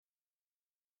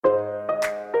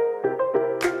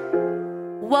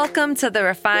Welcome to the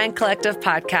Refined Collective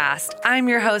podcast. I'm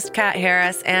your host, Kat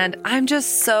Harris, and I'm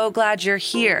just so glad you're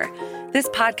here. This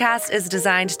podcast is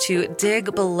designed to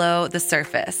dig below the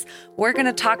surface. We're going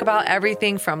to talk about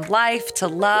everything from life to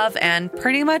love and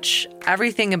pretty much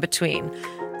everything in between.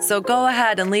 So go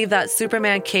ahead and leave that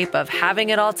Superman cape of having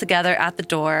it all together at the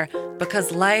door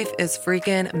because life is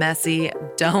freaking messy.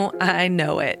 Don't I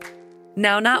know it?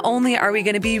 Now, not only are we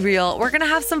going to be real, we're going to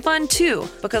have some fun too,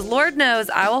 because Lord knows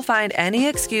I will find any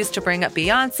excuse to bring up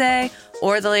Beyonce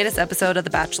or the latest episode of The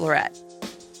Bachelorette.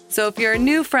 So if you're a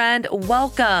new friend,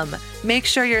 welcome. Make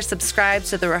sure you're subscribed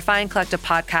to the Refined Collective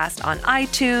podcast on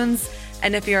iTunes.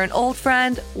 And if you're an old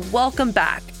friend, welcome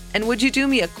back. And would you do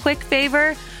me a quick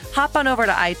favor? Hop on over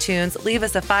to iTunes, leave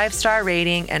us a 5-star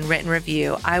rating and written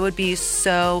review. I would be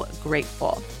so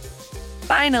grateful.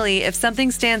 Finally, if something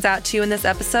stands out to you in this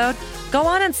episode, go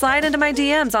on and slide into my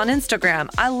DMs on Instagram.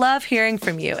 I love hearing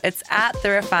from you. It's at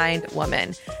The Refined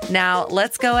Woman. Now,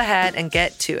 let's go ahead and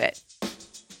get to it.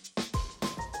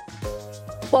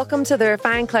 Welcome to the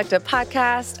Refined Collective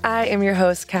podcast. I am your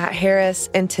host, Kat Harris,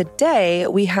 and today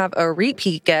we have a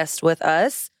repeat guest with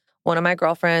us, one of my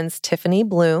girlfriends, Tiffany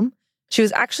Bluhm. She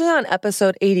was actually on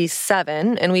episode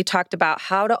 87, and we talked about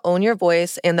how to own your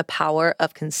voice and the power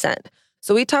of consent.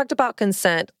 So we talked about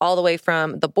consent all the way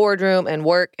from the boardroom and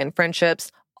work and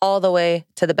friendships all the way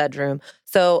to the bedroom.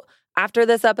 So after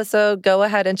this episode, go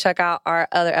ahead and check out our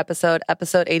other episode,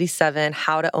 episode 87,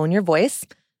 How to Own Your Voice.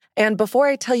 And before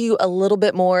I tell you a little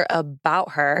bit more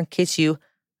about her, in case you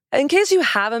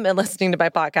haven't been listening to my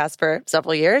podcast for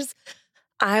several years,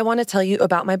 I want to tell you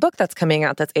about my book that's coming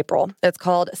out this April. It's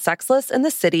called Sexless in the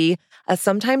City, a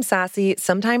sometimes sassy,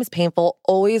 sometimes painful,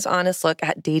 always honest look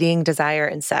at dating, desire,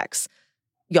 and sex.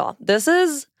 Y'all, this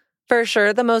is for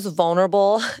sure the most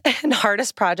vulnerable and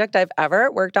hardest project I've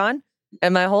ever worked on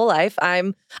in my whole life.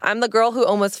 I'm the girl who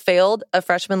almost failed a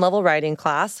freshman level writing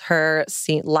class, her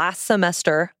last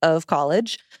semester of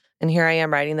college. And here I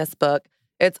am writing this book.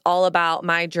 It's all about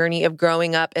my journey of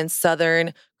growing up in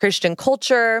Southern Christian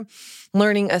culture,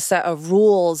 learning a set of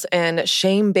rules and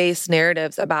shame-based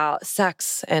narratives about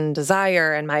sex and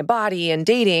desire and my body and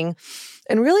dating,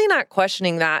 and really not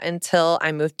questioning that until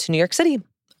I moved to New York City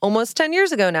almost 10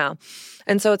 years ago now.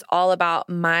 And so it's all about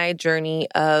my journey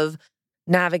of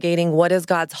navigating what is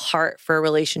God's heart for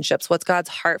relationships, what's God's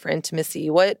heart for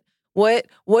intimacy, what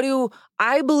do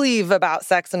I believe about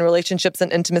sex and relationships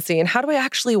and intimacy, and how do I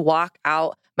actually walk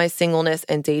out my singleness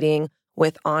and dating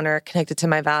with honor, connected to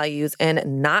my values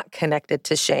and not connected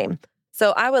to shame.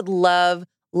 So I would love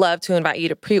to invite you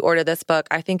to pre-order this book.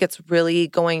 I think it's really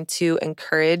going to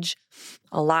encourage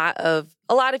a lot of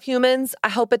humans. I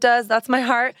hope it does. That's my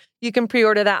heart. You can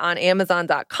pre-order that on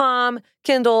Amazon.com,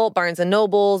 Kindle, Barnes &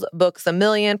 Nobles, Books A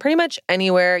Million, pretty much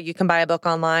anywhere you can buy a book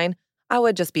online. I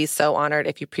would just be so honored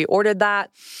if you pre-ordered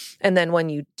that. And then when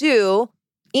you do,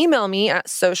 email me at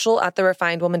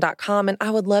social@therefinedwoman.com, and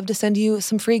I would love to send you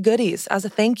some free goodies as a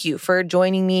thank you for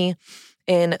joining me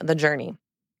in the journey.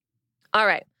 All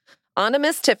right, on to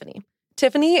Miss Tiffany.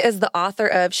 Tiffany is the author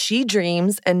of She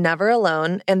Dreams and Never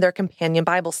Alone and their companion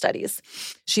Bible studies.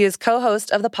 She is co-host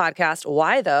of the podcast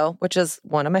Why Though, which is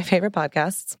one of my favorite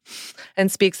podcasts,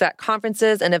 and speaks at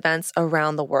conferences and events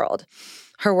around the world.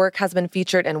 Her work has been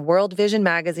featured in World Vision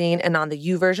magazine and on the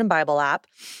YouVersion Bible app,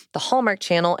 the Hallmark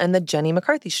Channel, and the Jenny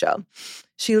McCarthy Show.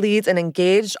 She leads an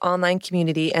engaged online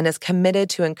community and is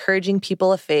committed to encouraging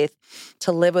people of faith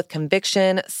to live with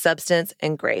conviction, substance,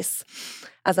 and grace.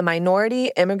 As a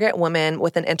minority immigrant woman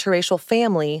with an interracial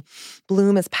family,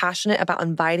 Bluhm is passionate about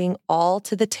inviting all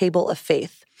to the table of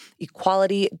faith,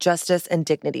 equality, justice, and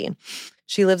dignity.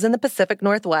 She lives in the Pacific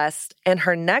Northwest, and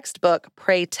her next book,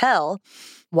 Pray Tell,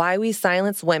 Why We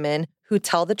Silence Women Who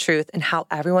Tell the Truth and How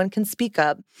Everyone Can Speak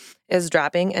Up, is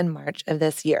dropping in March of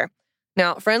this year.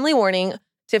 Now, friendly warning,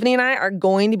 Tiffany and I are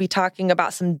going to be talking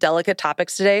about some delicate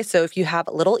topics today, so if you have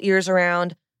little ears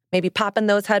around, maybe pop in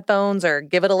those headphones or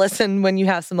give it a listen when you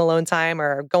have some alone time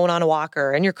or going on a walk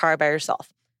or in your car by yourself.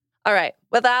 All right,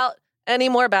 without any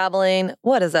more babbling,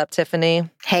 what is up, Tiffany?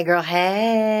 Hey, girl.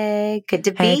 Hey, good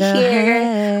to be girl, here.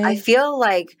 hey. I feel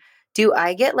like, do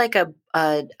I get like a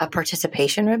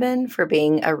participation ribbon for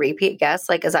being a repeat guest?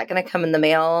 Like, is that going to come in the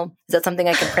mail? Is that something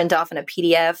I can print off in a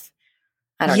PDF?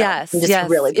 I don't know. I'm just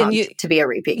really pumped to be a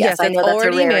repeat guest. Yes, I know that's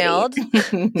already a rarity.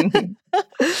 mailed.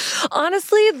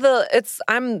 Honestly,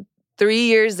 I'm 3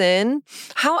 years in.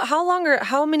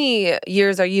 How many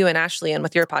years are you and Ashley in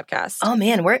with your podcast? Oh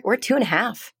man, we're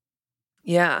 2.5.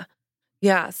 Yeah.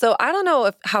 So I don't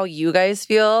know how you guys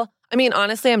feel. I mean,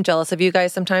 honestly, I'm jealous of you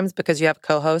guys sometimes because you have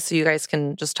co-hosts, so you guys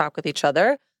can just talk with each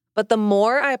other. But the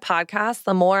more I podcast,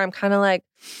 the more I'm kind of like,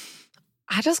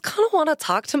 I just kind of want to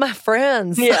talk to my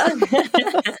friends. Yeah.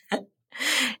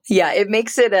 Yeah, it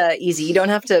makes it easy. You don't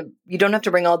have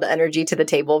to bring all the energy to the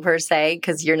table per se,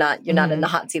 because you're not in the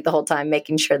hot seat the whole time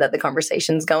making sure that the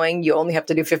conversation's going. You only have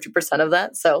to do 50% of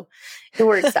that. So it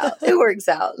works out. It works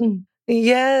out.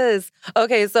 Yes.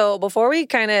 Okay, so before we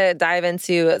kind of dive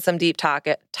into some deep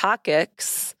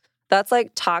topics, that's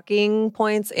like talking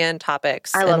points and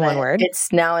topics I love in one word.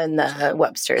 It's now in the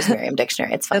Webster's Merriam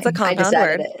Dictionary. It's fine. It's a compound I just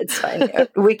added word. it. It's fine.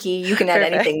 Wiki, you can add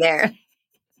anything there.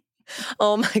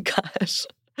 Oh my gosh.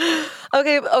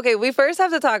 Okay. We first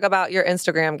have to talk about your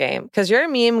Instagram game, because your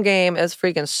meme game is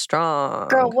freaking strong.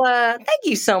 Girl, what? Thank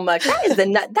you so much. I'm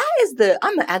gonna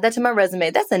add that to my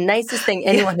resume. That's the nicest thing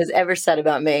anyone has ever said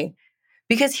about me.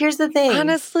 Because here's the thing.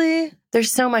 Honestly,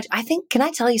 there's so much. Can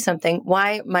I tell you something?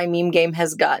 Why my meme game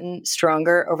has gotten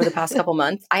stronger over the past couple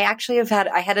months? I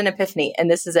had an epiphany, and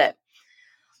this is it.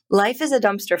 Life is a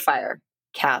dumpster fire,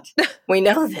 Kat. We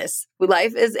know this.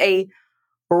 Life is a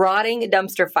rotting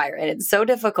dumpster fire, and it's so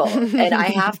difficult. And I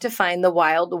have to find the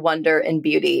wild wonder and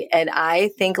beauty. And I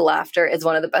think laughter is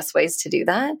one of the best ways to do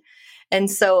that. And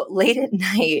so late at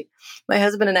night, my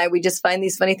husband and I, we just find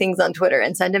these funny things on Twitter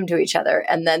and send them to each other.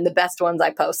 And then the best ones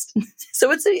I post.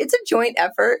 So it's a joint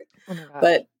effort. Oh my God.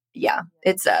 But yeah,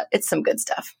 it's some good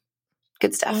stuff.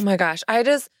 Good stuff. Oh my gosh.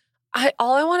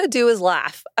 All I want to do is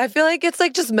laugh. I feel like it's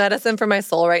like just medicine for my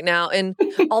soul right now. And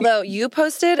although you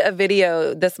posted a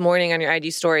video this morning on your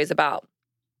IG stories about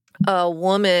a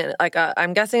woman,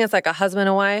 I'm guessing it's like a husband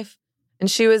and wife, and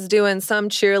she was doing some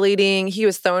cheerleading. He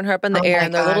was throwing her up in the air,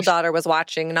 and their little daughter was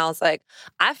watching. And I was like,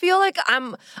 I feel like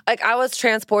I was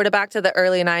transported back to the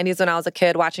early 90s when I was a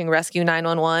kid watching Rescue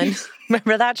 911.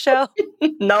 Remember that show?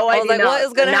 No, I was like, what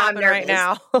is going to happen right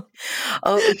now?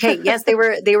 Oh, okay. Yes, they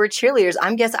were cheerleaders.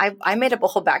 I made up a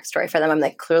whole backstory for them. I'm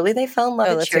like, clearly they fell in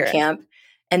love at cheer camp,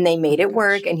 and they made it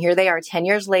work. And here they are 10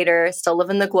 years later, still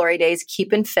living the glory days,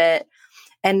 keeping fit.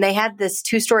 And they had this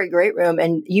 2-story great room,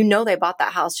 and they bought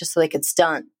that house just so they could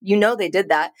stunt. They did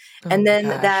that. And then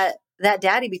that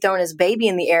daddy be throwing his baby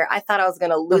in the air. I thought I was going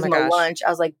to lose my lunch.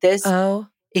 I was like,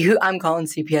 I'm calling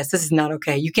CPS. This is not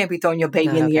okay. You can't be throwing your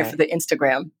baby in the air for the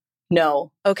Instagram.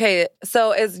 No. Okay.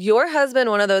 So is your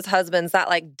husband one of those husbands that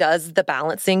like does the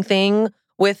balancing thing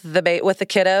with the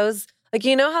kiddos? Like,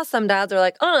 you know how some dads are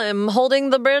like, I'm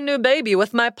holding the brand new baby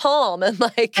with my palm and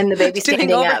the baby's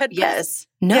standing up. Yes.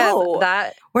 No,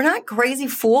 we're not crazy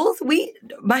fools.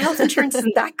 My health insurance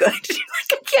isn't that good.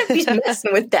 I can't be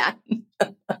messing with that.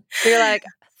 You're like,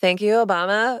 thank you,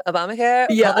 Obamacare,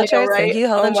 health insurance. Right? Thank you,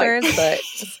 health insurance. But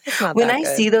it's not when that I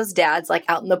good. see those dads like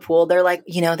out in the pool, they're like,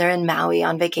 they're in Maui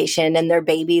on vacation, and their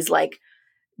baby's like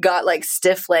got like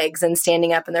stiff legs and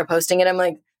standing up, and they're posting it. I'm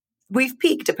like, we've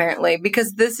peaked apparently,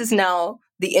 because this is now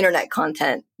the internet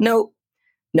content. Nope.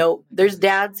 There's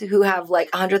dads who have like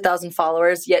 100,000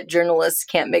 followers, yet journalists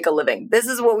can't make a living. This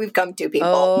is what we've come to, people.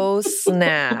 Oh,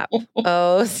 snap.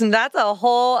 That's a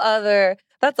whole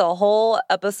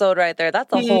episode right there.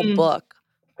 That's a whole book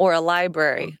or a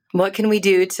library. What can we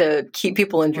do to keep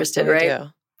people interested, right?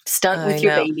 Stunt with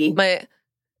your baby.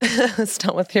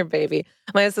 Stunt with your baby.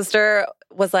 My sister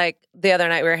was like, the other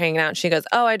night we were hanging out, and she goes,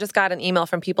 I just got an email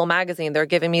from People magazine. They're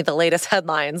giving me the latest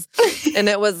headlines. And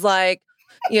it was like,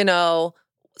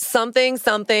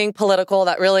 something political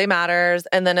that really matters.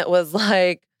 And then it was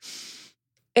like,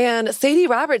 and Sadie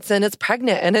Robertson is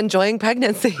pregnant and enjoying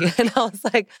pregnancy. And I was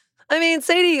like, I mean,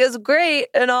 Sadie is great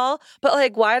and all, but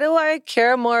like, why do I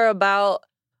care more about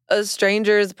a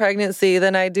stranger's pregnancy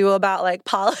than I do about like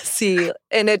policy?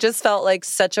 And it just felt like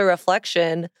such a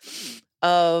reflection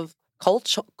of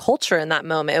culture in that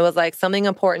moment. It was like something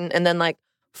important, and then like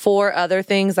 4 other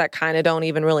things that kind of don't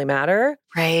even really matter.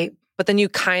 Right. But then you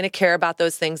kind of care about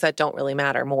those things that don't really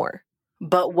matter more.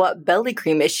 But what belly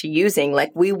cream is she using?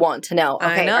 Like, we want to know.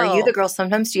 Okay, are you the girl,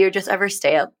 sometimes do you just ever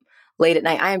stay up late at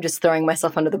night? I am just throwing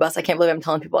myself under the bus. I can't believe I'm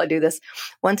telling people I do this.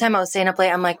 One time I was staying up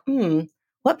late. I'm like,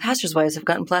 what pastors' wives have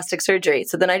gotten plastic surgery?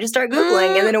 So then I just start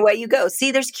Googling, and then away you go.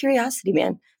 See, there's curiosity,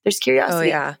 man. There's curiosity.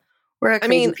 Oh, yeah. We're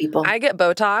crazy people. I get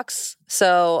Botox,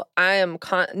 so I am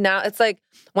now. It's like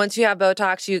once you have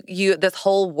Botox, you this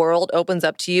whole world opens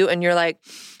up to you, and you're like,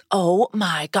 oh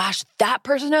my gosh, that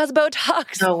person has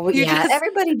Botox. Oh yeah,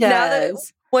 everybody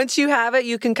does. Once you have it,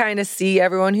 you can kind of see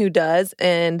everyone who does.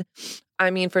 And I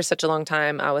mean, for such a long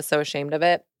time, I was so ashamed of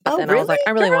it. But then really? I was like,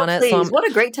 I really want it. So what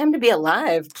a great time to be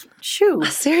alive. Shoo.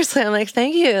 Seriously, I'm like,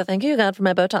 thank you, God, for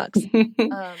my Botox.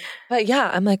 But yeah,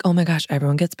 I'm like, oh my gosh,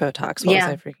 everyone gets Botox. What was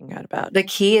I freaking out about? The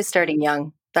key is starting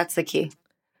young. That's the key.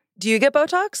 Do you get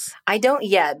Botox? I don't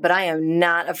yet, but I am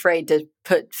not afraid to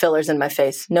put fillers in my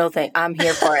face. No thank. I'm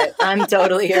here for it. I'm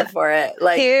totally here for it.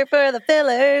 Like here for the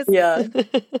fillers. Yeah.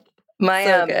 My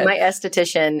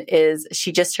esthetician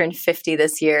she just turned 50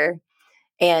 this year,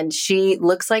 and she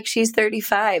looks like she's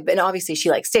 35. And obviously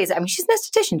she like stays, I mean, she's an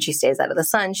esthetician. She stays out of the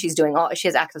sun. She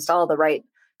has access to all the right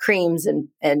creams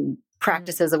and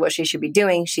practices of what she should be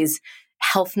doing. She's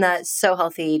health nut, so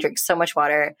healthy, drinks so much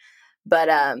water.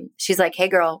 But she's like, hey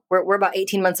girl, we're about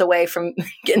 18 months away from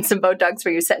getting some Botox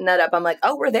for you, setting that up. I'm like,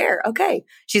 oh, we're there. Okay.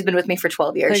 She's been with me for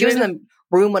 12 years. She was in the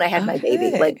room when I had my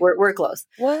baby. Like we're close.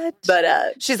 What?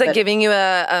 But she's like giving you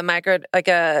a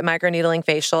microneedling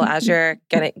facial as you're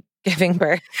giving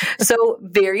birth. So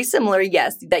very similar,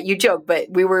 yes, that you joke, but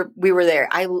we were there.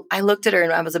 I looked at her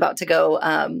and I was about to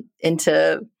go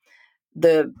into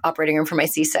the operating room for my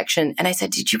C-section. And I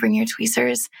said, did you bring your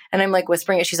tweezers? And I'm like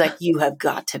whispering it. She's like, you have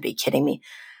got to be kidding me.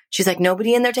 She's like,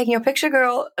 nobody in there taking your picture,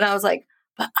 girl. And I was like,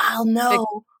 but I'll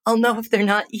know if they're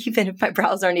not even, if my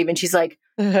brows aren't even. She's like,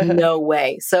 no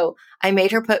way. So I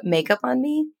made her put makeup on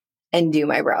me and do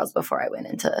my brows before I went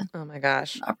into oh my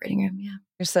gosh, the operating room. Yeah.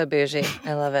 You're so bougie.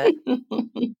 I love it.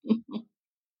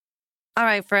 All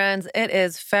right, friends, it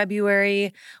is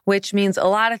February, which means a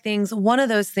lot of things. One of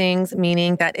those things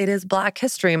meaning that it is Black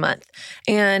History Month.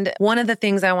 And one of the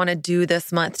things I want to do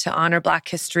this month to honor Black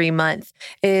History Month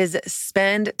is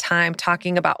spend time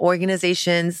talking about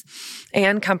organizations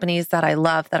and companies that I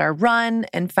love that are run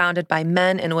and founded by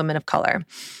men and women of color.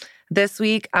 This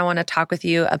week, I want to talk with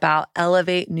you about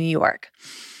Elevate New York.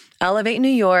 Elevate New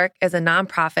York is a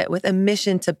nonprofit with a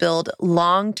mission to build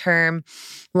long-term,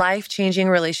 life-changing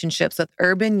relationships with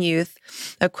urban youth,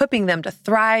 equipping them to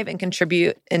thrive and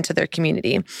contribute into their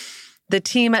community. The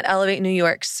team at Elevate New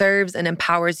York serves and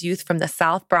empowers youth from the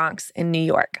South Bronx in New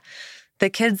York. The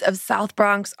kids of South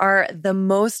Bronx are the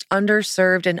most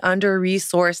underserved and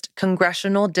under-resourced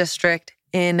congressional district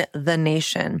in the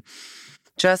nation.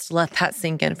 Just let that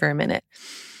sink in for a minute.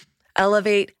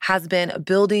 Elevate has been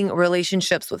building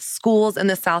relationships with schools in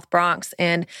the South Bronx,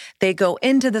 and they go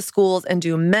into the schools and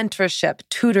do mentorship,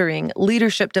 tutoring,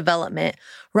 leadership development,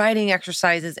 writing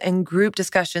exercises, and group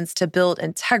discussions to build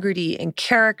integrity and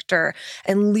character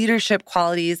and leadership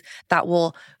qualities that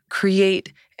will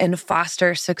create and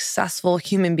foster successful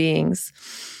human beings.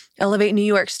 Elevate New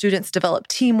York students develop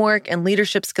teamwork and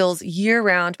leadership skills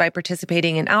year-round by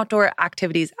participating in outdoor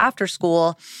activities after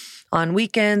school, on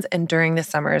weekends, and during the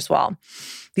summer as well.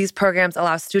 These programs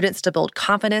allow students to build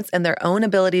confidence in their own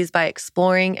abilities by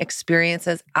exploring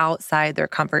experiences outside their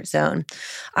comfort zone.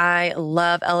 I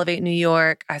love Elevate New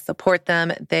York. I support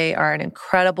them. They are an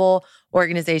incredible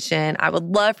organization. I would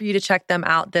love for you to check them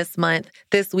out this month,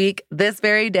 this week, this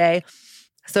very day.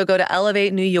 So go to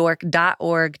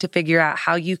elevatenewyork.org to figure out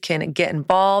how you can get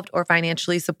involved or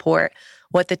financially support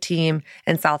what the team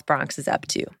in South Bronx is up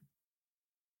to.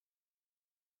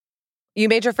 You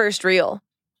made your first reel.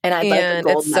 And I'd like a gold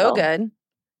medal. It's so good.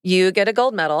 You get a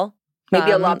gold medal.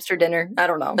 Maybe a lobster dinner. I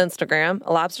don't know. Instagram,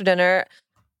 a lobster dinner.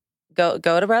 Go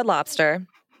to Red Lobster.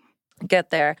 Get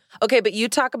there. Okay, but you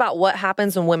talk about what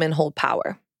happens when women hold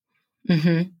power.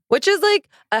 Mm-hmm. Which is like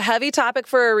a heavy topic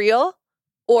for a reel.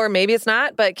 Or maybe it's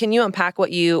not, but can you unpack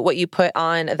what you put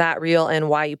on that reel and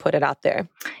why you put it out there?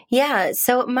 Yeah.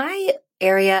 So my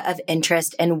area of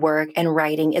interest and work and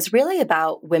writing is really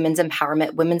about women's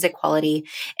empowerment, women's equality,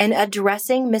 and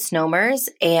addressing misnomers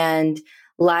and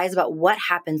lies about what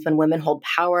happens when women hold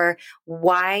power.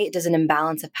 Why does an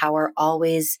imbalance of power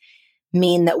always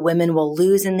mean that women will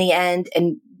lose in the end?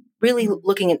 And really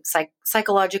looking at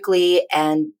psychologically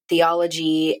and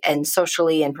theology and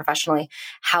socially and professionally,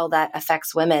 how that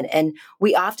affects women. And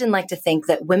we often like to think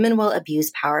that women will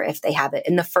abuse power if they have it.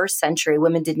 In the first century,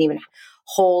 women didn't even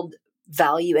hold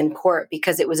value in court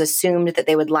because it was assumed that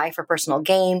they would lie for personal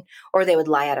gain or they would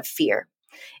lie out of fear.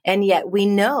 And yet we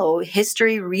know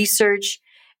history, research,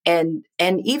 and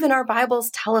even our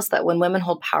Bibles tell us that when women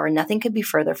hold power, nothing could be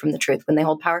further from the truth. When they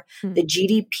hold power, the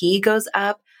GDP goes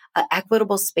up,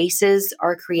 equitable spaces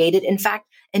are created. In fact,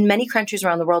 in many countries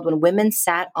around the world, when women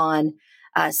sat on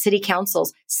city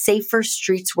councils, safer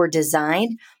streets were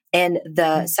designed. And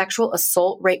the sexual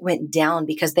assault rate went down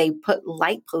because they put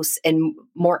light posts in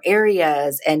more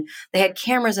areas and they had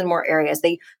cameras in more areas.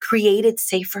 They created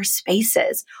safer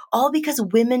spaces, all because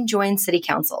women joined city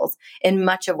councils in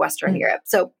much of Western Europe.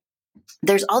 So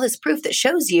there's all this proof that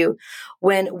shows you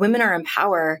when women are in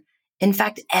power, in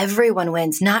fact, everyone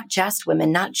wins, not just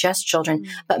women, not just children,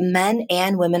 but men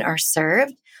and women are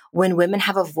served when women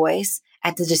have a voice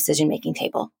at the decision-making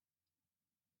table.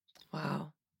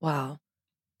 Wow.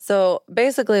 So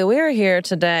basically, we're here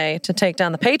today to take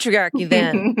down the patriarchy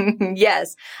then.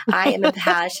 Yes, I am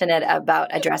passionate about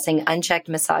addressing unchecked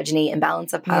misogyny,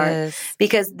 imbalance of power,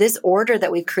 because this order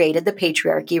that we've created, the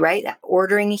patriarchy, right?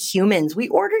 Ordering humans. We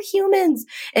order humans.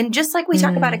 And just like we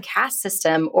talk about a caste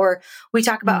system, or we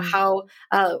talk about how,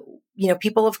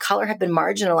 people of color have been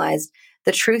marginalized,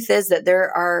 the truth is that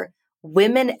there are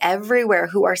women everywhere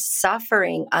who are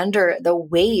suffering under the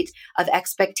weight of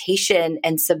expectation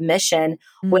and submission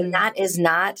when that is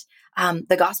not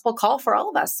the gospel call for all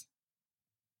of us.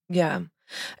 Yeah.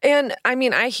 And I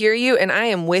mean, I hear you and I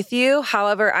am with you.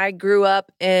 However, I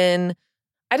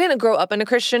didn't grow up in a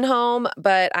Christian home,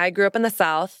 but I grew up in the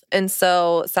South. And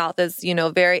so South is,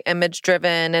 very image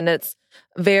driven, and it's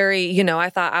very, I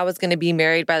thought I was going to be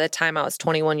married by the time I was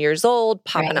 21 years old,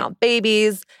 popping out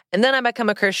babies. And then I become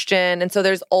a Christian. And so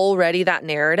there's already that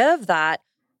narrative that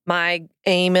my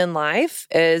aim in life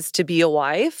is to be a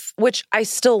wife, which I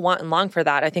still want and long for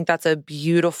that. I think that's a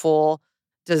beautiful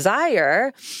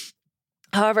desire.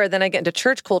 However, then I get into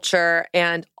church culture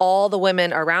and all the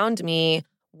women around me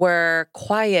were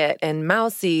quiet and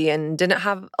mousy and didn't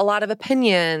have a lot of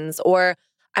opinions, or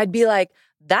I'd be like,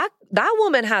 that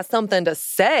woman has something to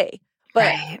say.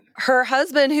 But her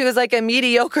husband, who is like a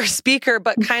mediocre speaker,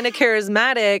 but kind of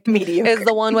charismatic, is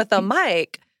the one with a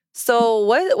mic. So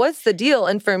what's the deal?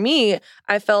 And for me,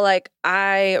 I felt like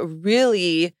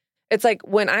it's like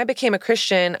when I became a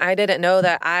Christian, I didn't know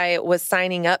that I was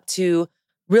signing up to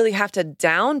really have to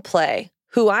downplay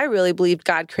who I really believed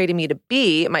God created me to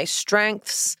be, my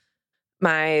strengths,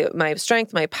 my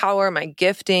strength, my power, my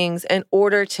giftings, in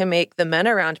order to make the men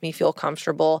around me feel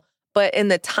comfortable. But in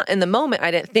the moment,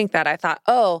 I didn't think that. I thought,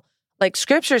 like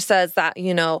Scripture says that,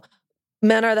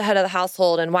 men are the head of the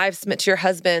household and wives submit to your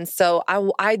husband. So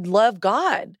I love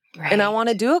God and I want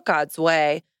to do it God's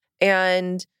way.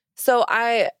 And so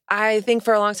I think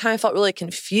for a long time I felt really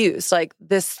confused, like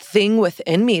this thing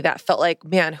within me that felt like,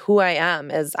 man, who I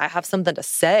am is I have something to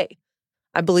say.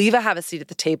 I believe I have a seat at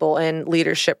the table in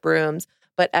leadership rooms,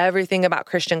 but everything about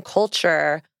Christian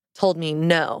culture told me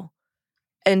no.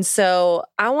 And so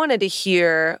I wanted to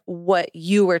hear what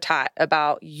you were taught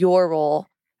about your role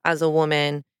as a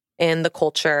woman in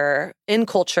culture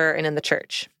and in the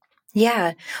church.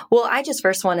 Yeah. Well, I just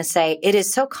first want to say it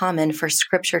is so common for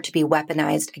Scripture to be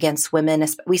weaponized against women.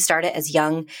 We start it as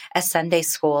young as Sunday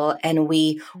school, and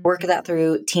we work that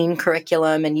through teen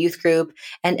curriculum and youth group.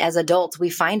 And as adults, we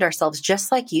find ourselves,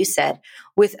 just like you said,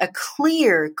 with a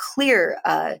clear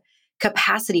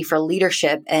capacity for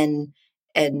leadership and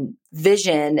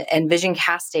vision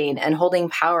casting and holding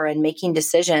power and making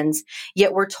decisions.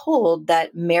 Yet we're told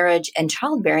that marriage and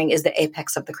childbearing is the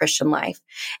apex of the Christian life.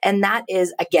 And that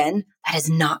is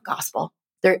not gospel.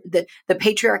 The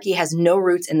patriarchy has no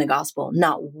roots in the gospel.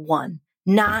 Not one.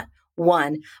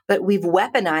 But we've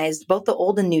weaponized both the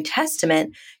Old and New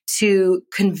Testament to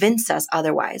convince us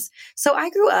otherwise. So I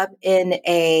grew up in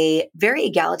a very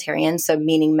egalitarian, so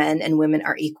meaning men and women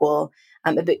are equal,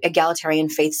 egalitarian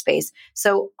faith space.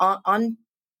 So on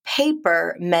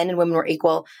paper, men and women were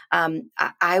equal.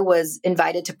 I was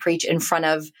invited to preach in front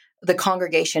of the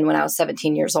congregation when I was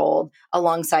 17 years old,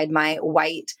 alongside my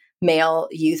white male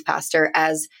youth pastor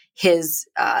as his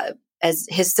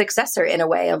successor, in a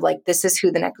way of like, this is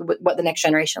what the next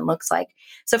generation looks like.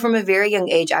 So from a very young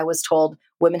age, I was told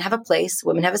women have a place,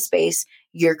 women have a space.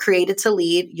 You're created to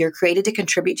lead. You're created to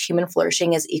contribute to human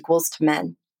flourishing as equals to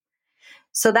men.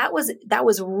 So that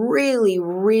was really,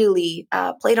 really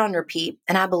played on repeat.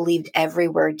 And I believed every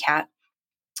word, Kat.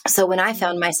 So when I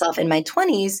found myself in my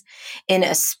 20s in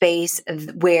a space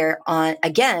where on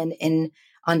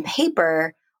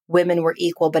paper, women were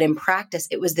equal, but in practice,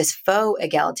 it was this faux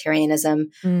egalitarianism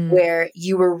where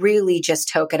you were really just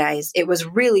tokenized. It was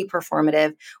really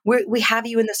performative. We have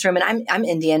you in this room, and I'm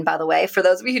Indian, by the way. For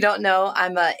those of you who don't know,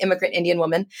 I'm an immigrant Indian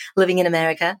woman living in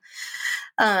America.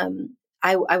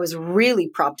 I was really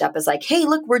propped up as like, hey,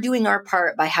 look, we're doing our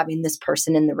part by having this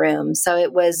person in the room. So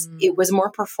it was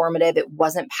more performative. It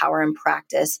wasn't power in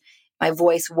practice. My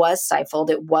voice was stifled.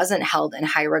 It wasn't held in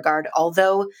high regard,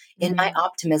 although in my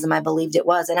optimism, I believed it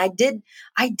was. And I did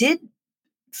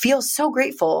feel so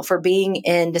grateful for being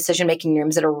in decision-making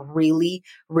rooms at a really,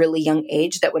 really young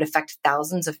age that would affect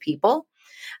thousands of people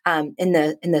in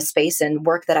the space and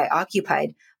work that I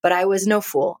occupied. But I was no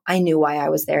fool. I knew why I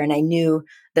was there, and I knew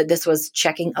that this was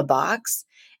checking a box.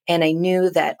 And I knew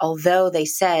that although they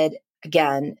said,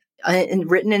 again,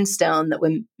 written in stone, that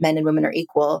men and women are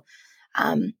equal,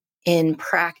 in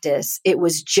practice, it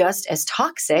was just as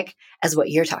toxic as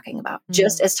what you're talking about,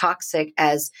 just as toxic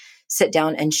as sit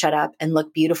down and shut up and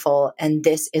look beautiful. And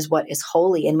this is what is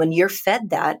holy. And when you're fed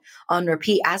that on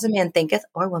repeat, as a man thinketh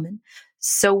or woman,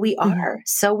 so we are. Mm-hmm.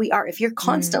 So we are. If you're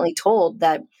constantly told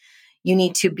that you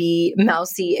need to be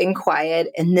mousy and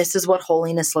quiet, and this is what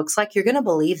holiness looks like, you're going to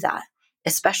believe that,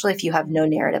 especially if you have no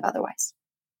narrative otherwise.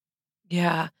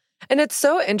 Yeah. And it's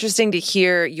so interesting to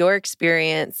hear your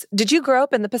experience. Did you grow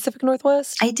up in the Pacific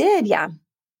Northwest? I did, yeah.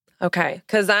 Okay,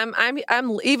 because I'm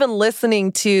even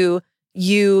listening to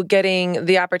you getting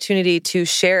the opportunity to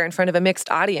share in front of a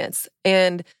mixed audience,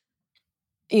 and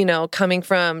coming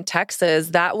from Texas,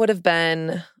 that would have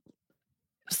been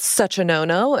such a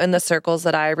no-no in the circles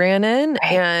that I ran in,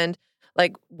 Right. and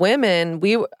like women,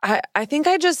 I think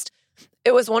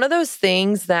it was one of those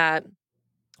things that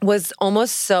was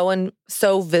almost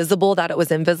so visible that it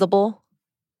was invisible.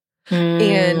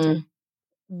 And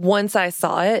once I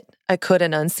saw it, I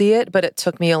couldn't unsee it, but it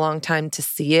took me a long time to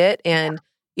see it. And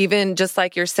even just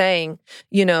like you're saying,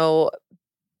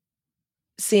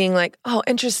 seeing like, oh,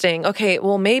 interesting. Okay,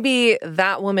 well, maybe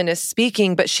that woman is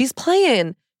speaking, but she's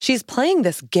playing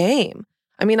this game.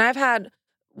 I mean,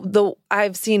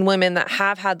 I've seen women that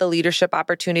have had the leadership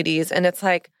opportunities, and it's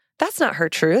like, that's not her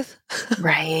truth.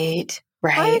 Right.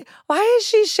 Why is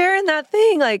she sharing that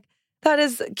thing? Like, that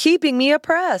is keeping me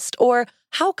oppressed. Or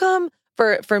how come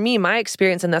for me, my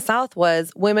experience in the South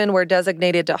was women were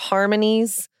designated to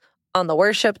harmonies on the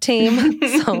worship team.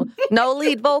 So no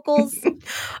lead vocals.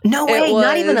 No way,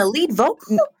 not even a lead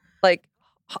vocal? Like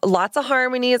lots of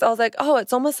harmonies. I was like, oh,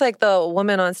 it's almost like the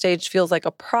woman on stage feels like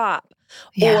a prop.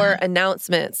 Yeah. Or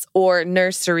announcements or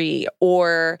nursery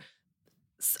or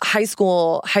high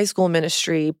school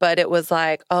ministry. But it was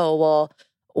like, oh, well,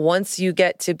 once you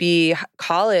get to be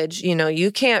college,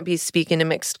 you can't be speaking to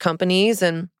mixed companies.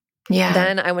 And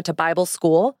then I went to Bible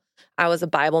school. I was a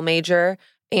Bible major,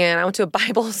 and I went to a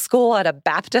Bible school at a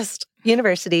Baptist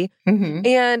university. Mm-hmm.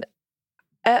 And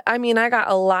I mean, I got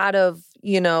a lot of,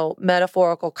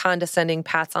 metaphorical, condescending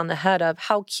pats on the head of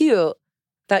how cute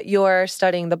that you're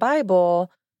studying the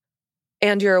Bible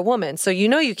and you're a woman. So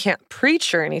you can't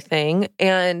preach or anything.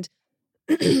 And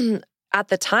at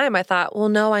the time I thought, well,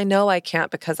 no, I know I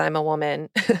can't because I'm a woman.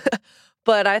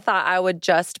 But I thought I would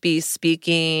just be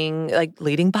speaking, like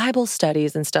leading Bible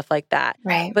studies and stuff like that.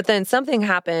 Right. But then something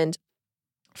happened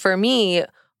for me.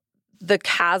 The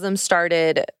chasm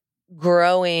started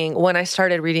growing when I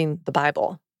started reading the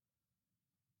Bible.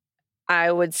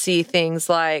 I would see things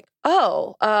like,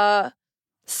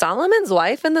 Solomon's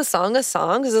wife in the Song of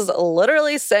Songs is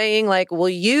literally saying, like, will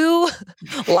you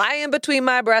lie in between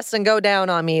my breasts and go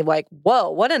down on me? Like, whoa,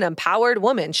 what an empowered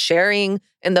woman sharing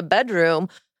in the bedroom,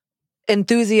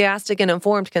 enthusiastic and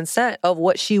informed consent of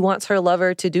what she wants her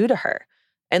lover to do to her.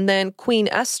 And then Queen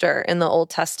Esther in the Old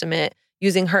Testament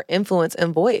using her influence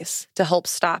and voice to help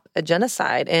stop a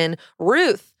genocide. And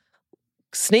Ruth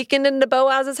sneaking into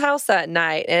Boaz's house that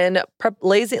night and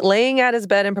laying at his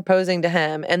bed and proposing to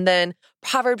him. And then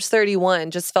Proverbs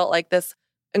 31 just felt like this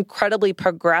incredibly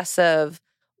progressive,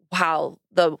 wow,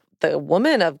 the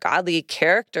woman of godly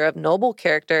character, of noble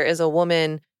character, is a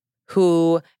woman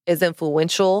who is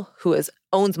influential, who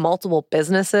owns multiple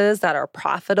businesses that are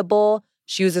profitable.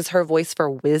 She uses her voice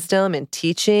for wisdom and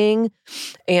teaching.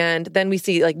 And then we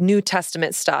see like New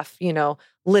Testament stuff,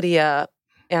 Lydia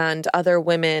and other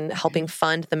women helping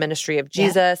fund the ministry of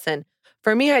Jesus. Yeah. And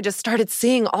for me, I just started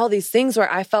seeing all these things where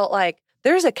I felt like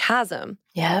there's a chasm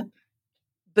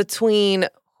between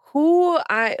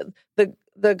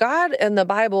the God in the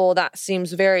Bible that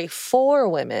seems very for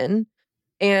women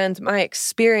and my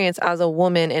experience as a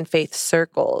woman in faith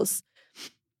circles.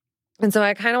 And so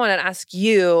I kind of want to ask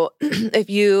you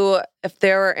if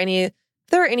there are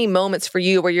any moments for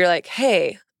you where you're like,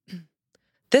 hey,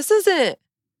 this isn't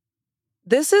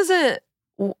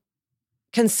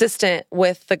consistent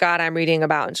with the God I'm reading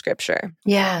about in Scripture.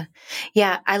 Yeah.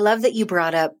 Yeah. I love that you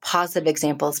brought up positive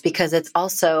examples, because it's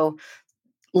also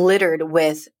littered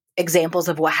with examples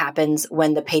of what happens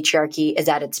when the patriarchy is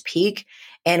at its peak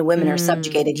and women are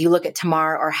subjugated. You look at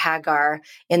Tamar or Hagar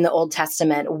in the Old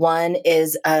Testament. One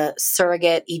is a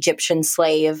surrogate Egyptian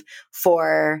slave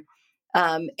for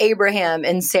Abraham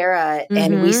and Sarah.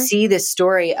 And we see this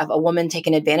story of a woman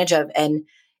taken advantage of,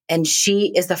 and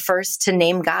she is the first to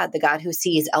name God, the God who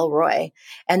sees, El Roy.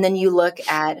 And then you look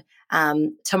at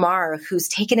Tamar, who's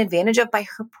taken advantage of by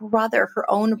her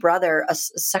own brother,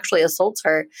 sexually assaults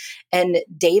her. And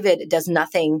David does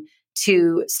nothing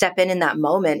to step in that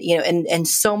moment, and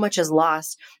so much is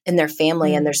lost in their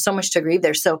family and there's so much to grieve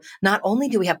there. So not only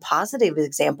do we have positive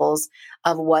examples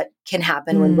of what can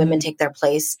happen when women take their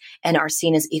place and are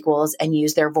seen as equals and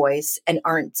use their voice and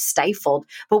aren't stifled,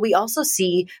 but we also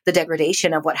see the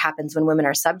degradation of what happens when women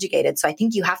are subjugated. So I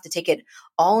think you have to take it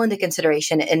all into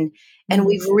consideration. And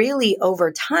we've really,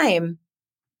 over time,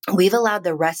 we've allowed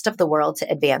the rest of the world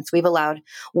to advance. We've allowed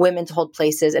women to hold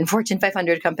places in Fortune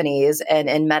 500 companies and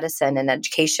in medicine and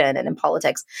education and in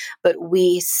politics. But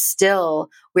we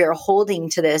are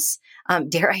holding to this,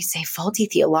 dare I say, faulty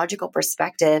theological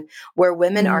perspective where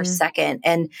women are second.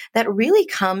 And that really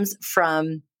comes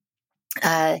from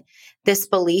this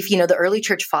belief, the early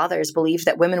church fathers believed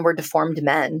that women were deformed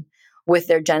men with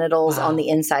their genitals on the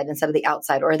inside instead of the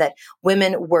outside, or that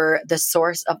women were the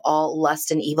source of all lust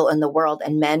and evil in the world,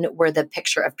 and men were the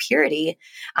picture of purity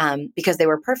because they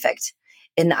were perfect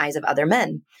in the eyes of other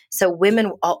men. So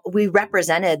women, we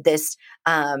represented this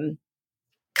kind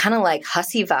of like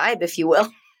hussy vibe, if you will.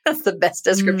 That's the best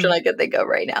description I could think of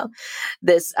right now.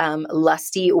 This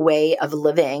lusty way of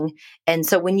living. And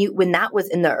so when that was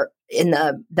in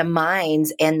the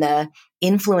minds and the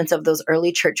influence of those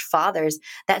early church fathers,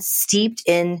 that steeped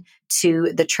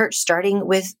into the church, starting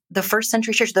with the first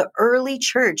century church. The early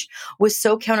church was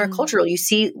so countercultural. You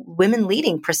see women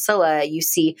leading, Priscilla, you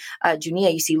see Junia,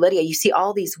 you see Lydia, you see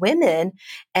all these women.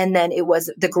 And then it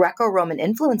was the Greco-Roman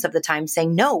influence of the time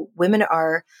saying, no, women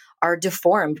are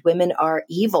deformed. Women are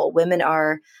evil. Women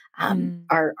are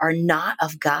not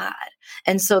of God.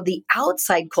 And so the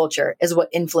outside culture is what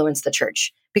influenced the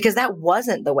church, because that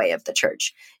wasn't the way of the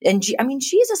church. And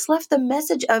Jesus left the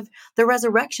message of the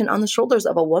resurrection on the shoulders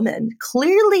of a woman.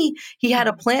 Clearly, he had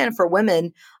a plan for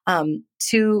women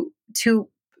to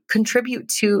contribute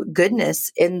to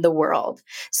goodness in the world.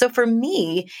 So for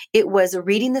me, it was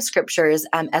reading the scriptures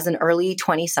as an early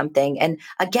 20-something. And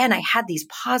again, I had these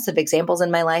positive examples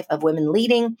in my life of women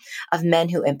leading, of men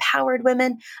who empowered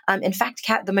women. In fact,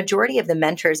 Kat, the majority of the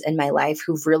mentors in my life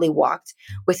who've really walked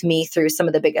with me through some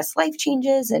of the biggest life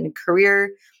changes and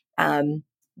career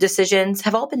decisions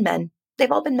have all been men. They've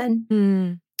all been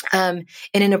men. In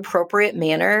an appropriate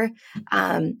manner,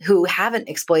 who haven't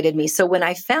exploited me. So when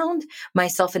I found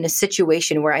myself in a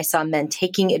situation where I saw men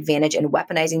taking advantage and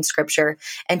weaponizing scripture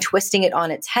and twisting it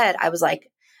on its head, I was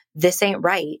like, this ain't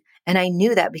right. And I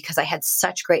knew that because I had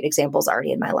such great examples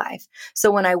already in my life.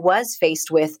 So when I was faced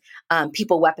with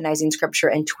people weaponizing scripture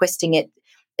and twisting it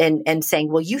and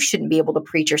saying, well, you shouldn't be able to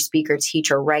preach or speak or teach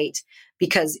or write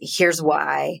because here's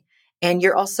why. And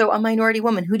you're also a minority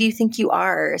woman. Who do you think you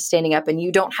are standing up, and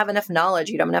you don't have enough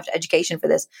knowledge? You don't have enough education for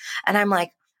this. And I'm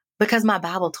like, because my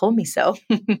Bible told me so.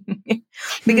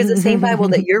 Because the same Bible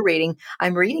that you're reading,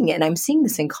 I'm reading it and I'm seeing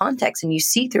this in context. And you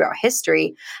see throughout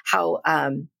history how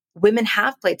women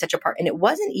have played such a part. And it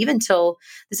wasn't even till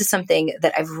this is something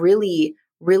that I've really,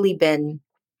 really been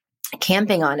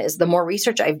camping on, is the more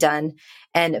research I've done.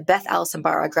 And Beth Allison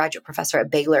Barr, a graduate professor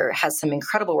at Baylor, has some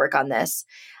incredible work on this.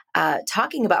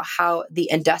 Talking about how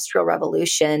the Industrial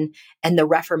Revolution and the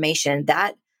Reformation,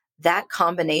 that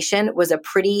combination was a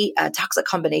pretty toxic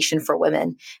combination for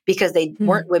women, because they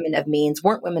weren't women of means,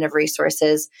 weren't women of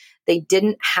resources. They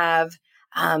didn't have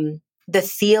the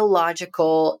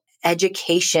theological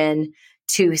education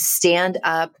to stand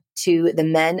up to the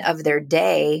men of their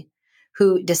day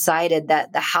who decided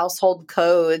that the household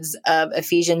codes of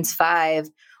Ephesians 5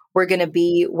 were going to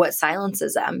be what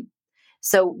silences them.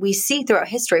 So we see throughout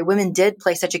history, women did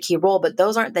play such a key role, but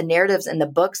those aren't the narratives in the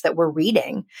books that we're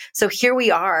reading. So here we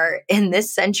are in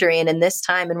this century and in this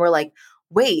time, and we're like,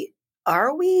 wait,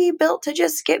 are we built to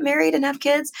just get married and have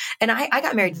kids? And I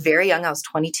got married very young. I was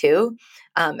 22,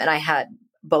 and I had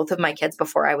both of my kids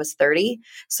before I was 30.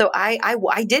 So I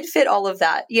did fit all of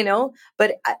that,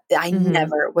 but I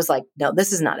never was like, no,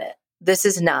 this is not it. This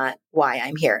is not why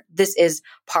I'm here. This is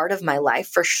part of my life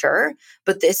for sure,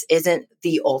 but this isn't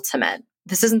the ultimate.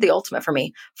 This isn't the ultimate for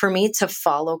me. For me to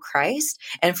follow Christ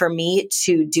and for me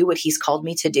to do what he's called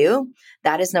me to do,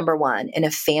 that is number one. And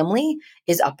a family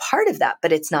is a part of that,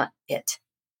 but it's not it.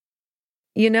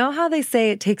 You know how they say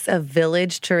it takes a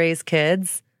village to raise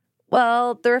kids?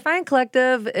 Well, the Refined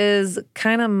Collective is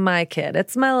kind of my kid.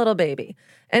 It's my little baby.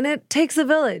 And it takes a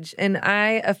village. And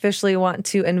I officially want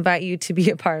to invite you to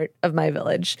be a part of my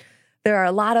village. There are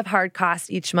a lot of hard costs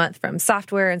each month, from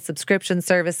software and subscription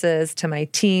services to my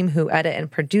team who edit and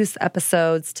produce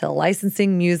episodes to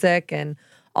licensing music and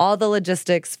all the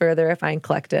logistics for the Refined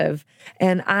Collective.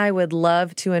 And I would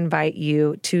love to invite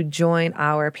you to join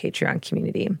our Patreon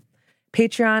community.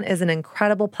 Patreon is an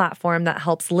incredible platform that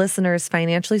helps listeners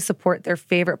financially support their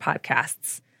favorite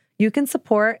podcasts. You can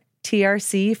support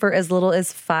TRC for as little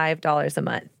as $5 a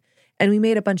month. And we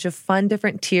made a bunch of fun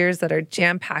different tiers that are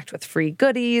jam-packed with free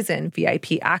goodies and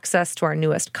VIP access to our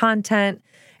newest content.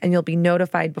 And you'll be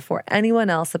notified before anyone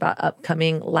else about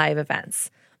upcoming live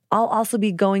events. I'll also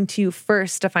be going to you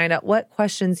first to find out what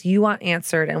questions you want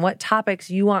answered and what topics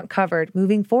you want covered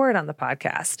moving forward on the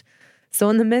podcast. So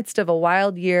in the midst of a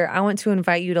wild year, I want to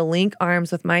invite you to link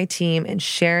arms with my team in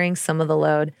sharing some of the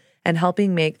load and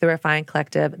helping make the Refined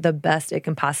Collective the best it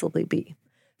can possibly be.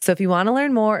 So if you want to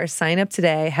learn more or sign up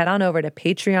today, head on over to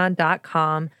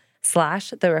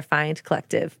patreon.com/The Refined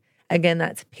Collective. Again,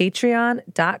 that's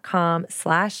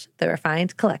patreon.com/The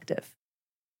Refined Collective.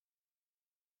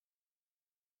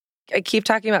 I keep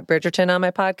talking about Bridgerton on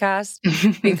my podcast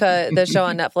because the show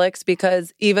on Netflix,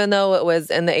 because even though it was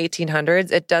in the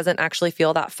 1800s, it doesn't actually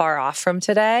feel that far off from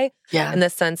today. Yeah. In the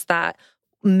sense that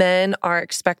men are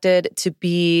expected to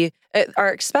be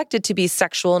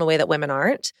sexual in a way that women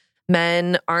aren't.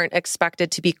 Men aren't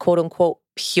expected to be quote unquote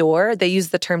pure. They use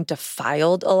the term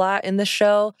defiled a lot in the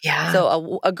show. Yeah.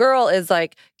 So a girl is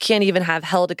like, can't even have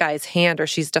held a guy's hand or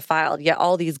she's defiled. Yet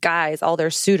all these guys, all their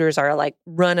suitors are like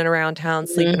running around town,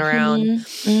 sleeping around.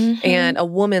 Mm-hmm. And a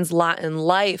woman's lot in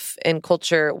life and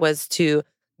culture was to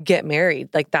get married.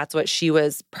 Like that's what she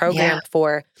was programmed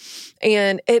for.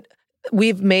 And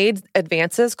we've made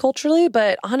advances culturally,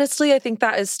 but honestly, I think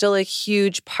that is still a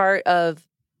huge part of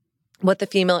what the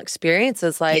female experience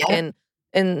is like. And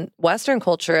in Western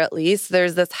culture, at least,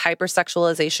 there's this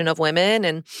hypersexualization of women.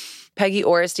 And Peggy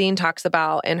Orestein talks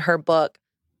about in her book,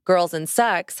 Girls and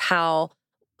Sex, how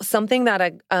something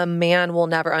that a man will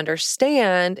never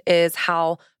understand is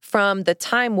how from the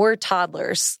time we're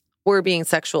toddlers, we're being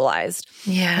sexualized.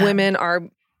 Yeah. Women are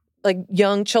like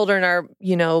young children are,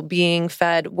 being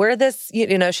fed. We're this,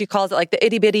 she calls it like the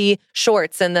itty bitty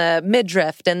shorts and the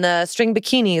midriff and the string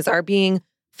bikinis are being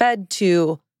fed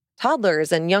to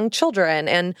toddlers and young children.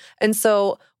 And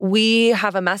so we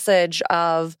have a message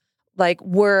of like,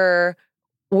 we're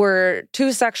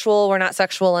too sexual. We're not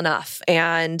sexual enough.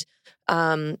 And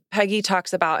Peggy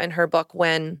talks about in her book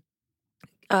when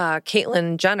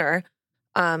Caitlyn Jenner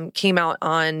came out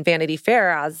on Vanity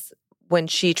Fair as when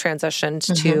she transitioned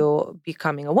to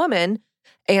becoming a woman.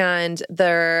 And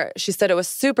she said it was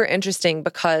super interesting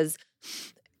because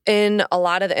in a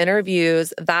lot of the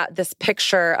interviews that this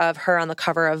picture of her on the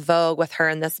cover of Vogue with her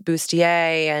in this bustier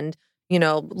and,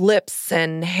 lips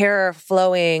and hair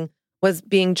flowing was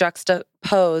being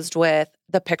juxtaposed with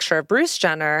the picture of Bruce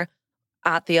Jenner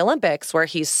at the Olympics where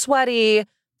he's sweaty,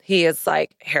 he has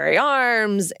like hairy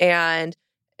arms. And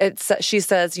she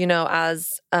says,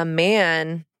 as a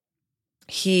man,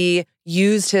 he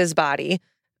used his body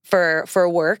for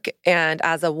work. And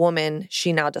as a woman,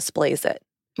 she now displays it.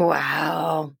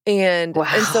 Wow. And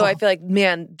so I feel like,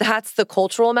 man, that's the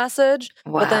cultural message.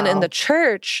 Wow. But then in the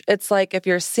church, it's like if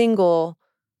you're single,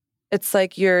 it's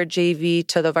like you're JV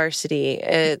to the varsity.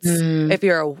 It's if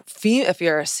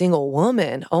you're a single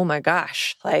woman, oh my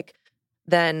gosh, like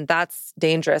then that's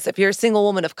dangerous. If you're a single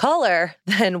woman of color,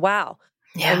 then wow.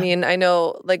 Yeah. I mean, I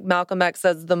know like Malcolm X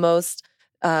says the most,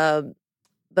 oh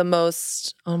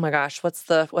my gosh, what's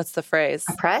the phrase?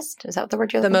 Oppressed? Is that the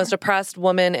word you're looking for? The most for? oppressed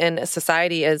woman in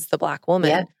society is the Black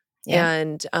woman. Yeah.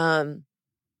 And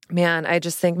man, I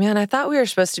just think, I thought we were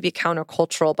supposed to be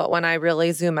countercultural, but when I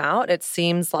really zoom out, it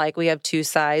seems like we have two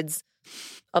sides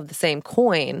of the same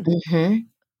coin.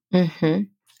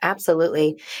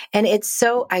 Absolutely. And I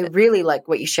really like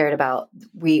what you shared about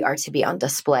we are to be on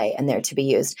display and they're to be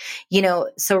used.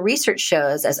 So research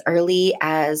shows as early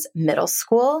as middle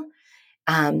school,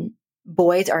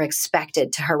 boys are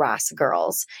expected to harass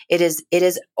girls. It is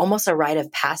almost a rite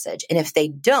of passage. And if they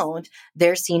don't,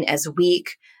 they're seen as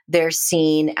weak. They're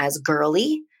seen as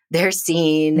girly. They're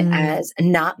seen as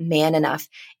not man enough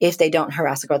if they don't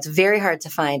harass a girl. It's very hard to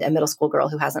find a middle school girl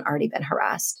who hasn't already been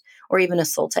harassed or even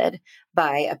assaulted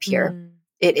by a peer.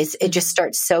 It just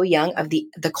starts so young of the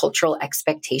cultural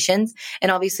expectations.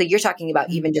 And obviously you're talking about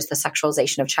even just the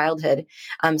sexualization of childhood,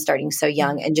 starting so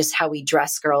young and just how we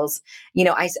dress girls.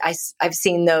 I've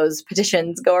seen those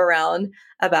petitions go around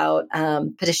about,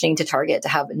 petitioning to Target to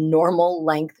have normal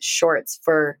length shorts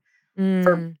for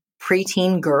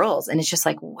preteen girls. And it's just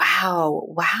like,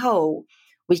 wow,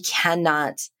 we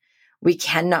cannot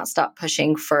stop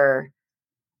pushing for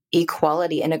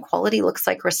equality, and equality looks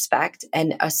like respect,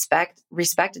 and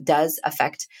respect does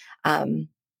affect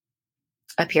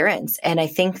appearance. And I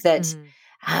think that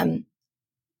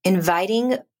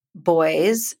inviting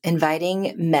boys,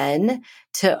 inviting men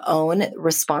to own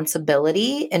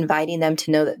responsibility, inviting them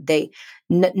to know that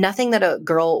nothing that a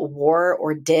girl wore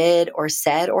or did or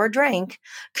said or drank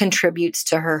contributes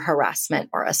to her harassment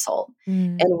or assault.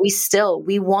 And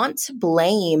we want to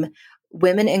blame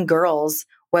women and girls,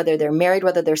 whether they're married,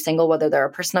 whether they're single, whether they're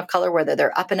a person of color, whether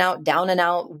they're up and out, down and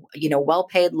out, well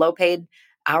paid, low paid,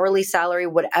 hourly salary,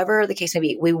 whatever the case may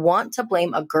be. We want to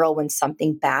blame a girl when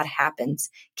something bad happens,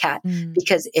 Kat,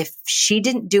 because if she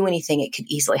didn't do anything, it could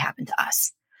easily happen to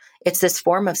us. It's this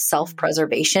form of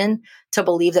self-preservation to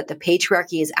believe that the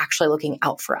patriarchy is actually looking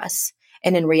out for us.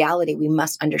 And in reality, we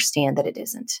must understand that it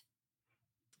isn't.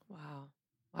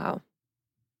 Wow.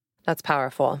 That's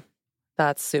powerful.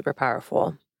 That's super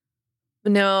powerful.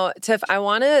 No, Tiff, I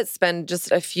want to spend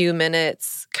just a few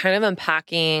minutes kind of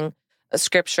unpacking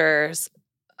scriptures,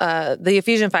 the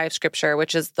Ephesians 5 scripture,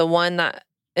 which is the one that,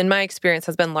 in my experience,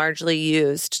 has been largely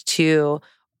used to,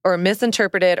 or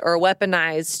misinterpreted or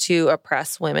weaponized to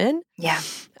oppress women. Yeah.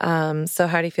 So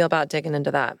how do you feel about digging into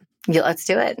that? Yeah, let's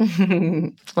do it.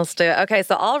 Let's do it. Okay,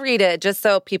 so I'll read it just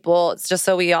so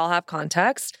we all have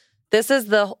context. This is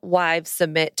the wives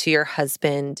submit to your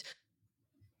husband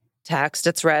text.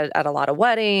 It's read at a lot of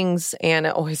weddings, and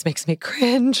it always makes me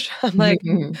cringe. I'm like,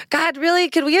 God, really?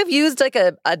 Could we have used like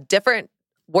a different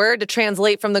word to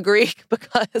translate from the Greek?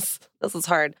 Because this is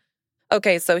hard.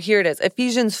 Okay, so here it is.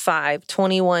 Ephesians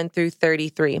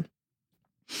 5:21-33.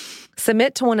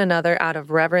 Submit to one another out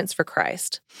of reverence for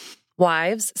Christ.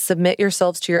 Wives, submit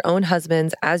yourselves to your own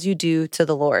husbands as you do to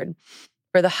the Lord.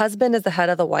 For the husband is the head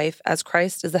of the wife, as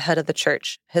Christ is the head of the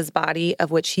church, his body,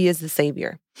 of which he is the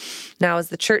Savior. Now, as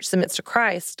the church submits to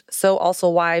Christ, so also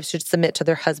wives should submit to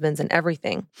their husbands in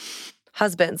everything.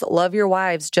 Husbands, love your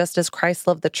wives just as Christ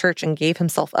loved the church and gave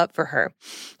himself up for her,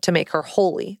 to make her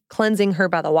holy, cleansing her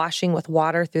by the washing with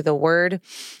water through the word,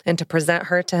 and to present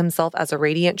her to himself as a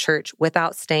radiant church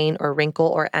without stain or wrinkle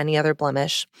or any other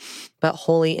blemish, but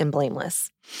holy and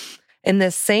blameless. In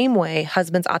this same way,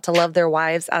 husbands ought to love their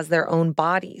wives as their own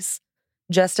bodies,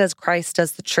 just as Christ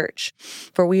does the church,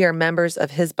 for we are members of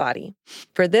his body.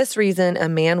 For this reason, a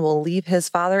man will leave his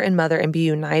father and mother and be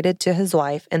united to his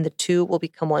wife, and the two will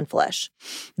become one flesh.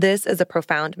 This is a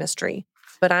profound mystery,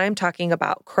 but I'm talking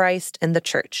about Christ and the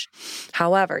church.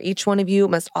 However, each one of you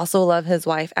must also love his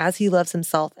wife as he loves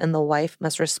himself, and the wife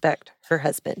must respect her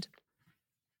husband.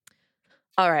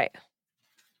 All right.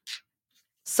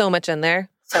 So much in there.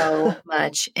 So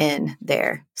much in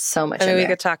there. So much I mean, in we there.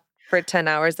 could talk for 10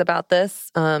 hours about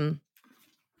this.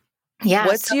 Yeah.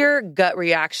 What's your gut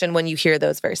reaction when you hear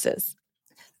those verses?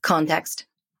 Context.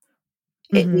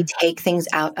 We take things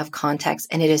out of context,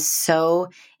 and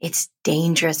it's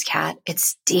dangerous, Kat.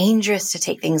 It's dangerous to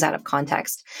take things out of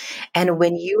context. And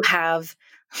when you have,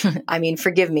 I mean,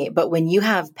 forgive me, but when you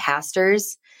have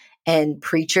pastors and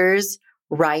preachers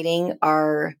writing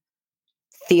our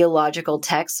theological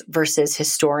texts versus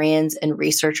historians and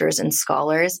researchers and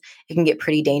scholars, it can get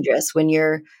pretty dangerous when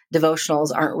your devotionals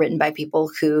aren't written by people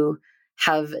who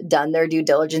have done their due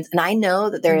diligence. And I know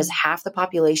that there is half the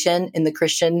population in the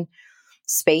Christian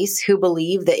space who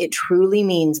believe that it truly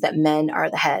means that men are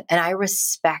the head. And I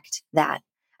respect that.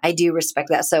 I do respect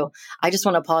that. So I just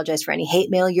want to apologize for any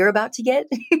hate mail you're about to get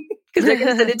because they're going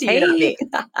to send it to you, not me.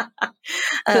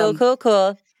 Cool.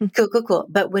 Cool.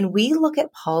 But when we look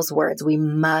at Paul's words, we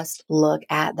must look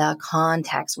at the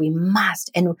context. We must.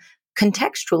 And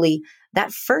contextually,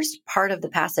 that first part of the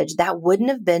passage, that wouldn't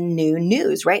have been new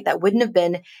news, right? That wouldn't have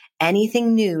been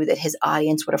anything new that his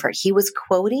audience would have heard. He was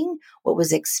quoting what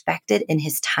was expected in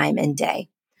his time and day.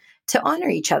 To honor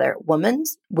each other. Women,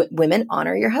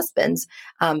 honor your husbands,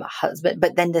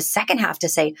 But then the second half to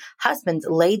say, husbands,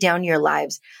 lay down your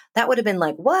lives. That would have been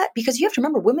like, what? Because you have to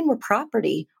remember, women were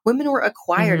property. Women were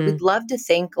acquired. We'd love to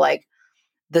think like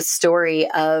the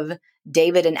story of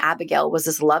David and Abigail was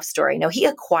this love story. No, he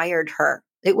acquired her.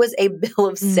 It was a bill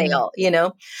of sale,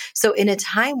 So in a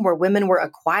time where women were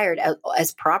acquired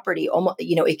as property, almost,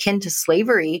 akin to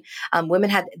slavery, women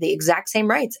had the exact same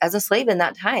rights as a slave in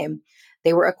that time.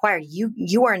 They were acquired.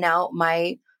 You are now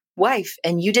my wife,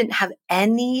 and you didn't have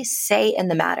any say in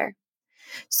the matter.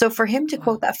 So for him to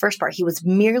quote that first part, he was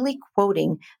merely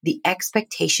quoting the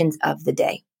expectations of the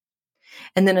day.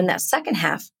 And then in that second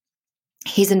half,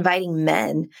 he's inviting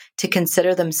men to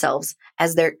consider themselves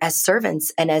as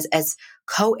servants and as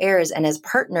co-heirs and as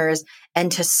partners,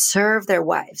 and to serve their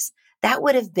wives. That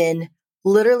would have been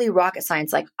literally rocket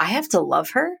science. Like, I have to love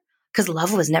her, because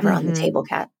love was never on the table,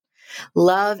 Kat.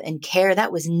 Love and care,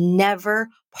 that was never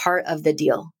part of the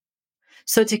deal.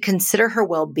 So to consider her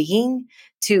well-being,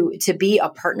 to be a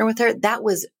partner with her, that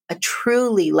was a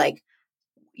truly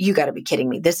you got to be kidding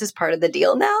me. This is part of the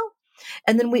deal now.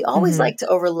 And then we always like to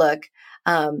overlook,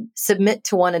 submit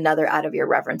to one another out of your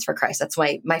reverence for Christ. That's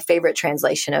my favorite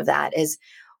translation of that is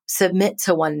submit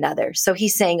to one another. So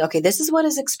he's saying, okay, this is what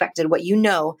is expected. What you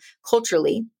know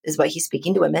culturally is what he's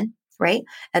speaking to women, right?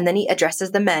 And then he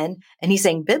addresses the men and he's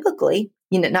saying biblically,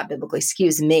 not biblically,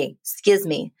 excuse me.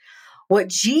 What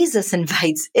Jesus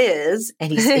invites is,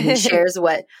 and he shares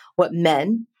what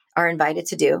men are invited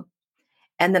to do.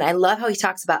 And then I love how he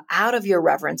talks about out of your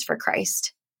reverence for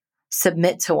Christ,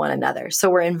 submit to one another. So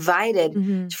we're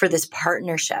invited for this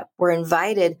partnership. We're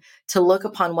invited to look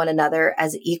upon one another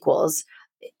as equals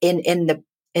in the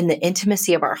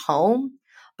intimacy of our home,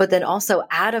 but then also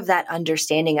out of that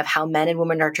understanding of how men and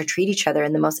women are to treat each other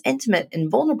in the most intimate and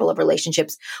vulnerable of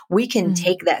relationships, we can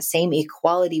take that same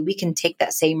equality, we can take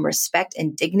that same respect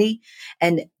and dignity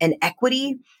and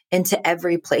equity into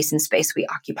every place and space we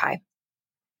occupy.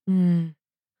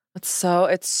 It's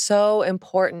so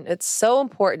important. It's so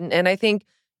important. And I think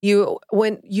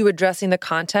when you addressing the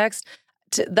context,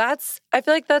 I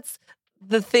feel like that's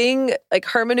the thing, like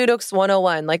hermeneutics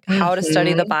 101, like how to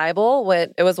study the Bible.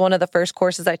 It was one of the first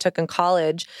courses I took in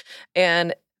college.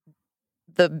 And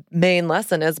the main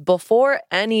lesson is before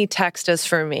any text is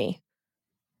for me,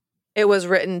 it was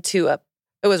written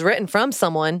from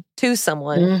someone to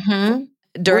someone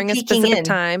during a specific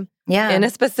time. In a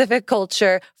specific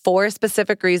culture, for a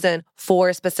specific reason, for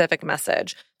a specific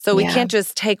message. So we can't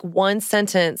just take one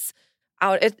sentence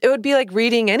out. It would be like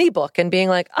reading any book and being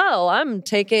like, oh,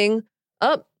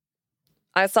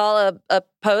 I saw a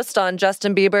post on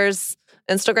Justin Bieber's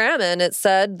Instagram and it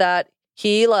said that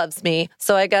he loves me.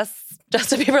 So I guess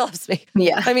Justin Bieber loves me.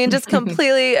 Yeah. I mean, just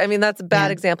completely, that's a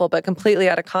bad example, but completely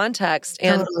out of context.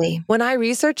 And when I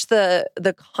researched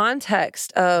the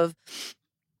context of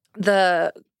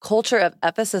the culture of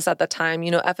Ephesus at the time,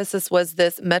 Ephesus was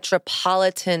this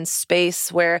metropolitan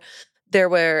space where there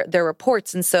were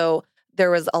ports. And so there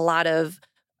was a lot of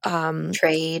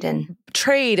trade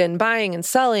and buying and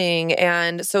selling.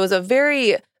 And so it was a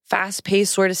very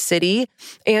fast-paced sort of city.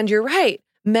 And you're right.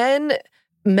 Men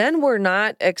were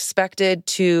not expected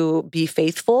to be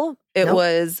faithful. It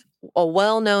was a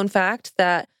well-known fact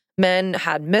that men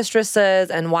had mistresses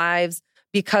and wives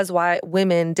because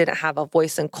women didn't have a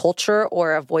voice in culture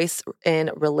or a voice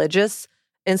in religious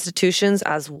institutions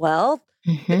as well.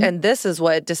 And this is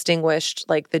what distinguished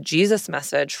like the Jesus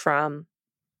message from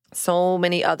so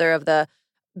many other of the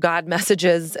God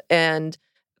messages and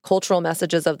cultural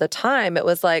messages of the time. It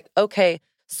was like, okay,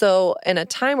 so in a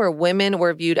time where women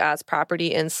were viewed as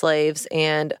property and slaves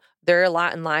and their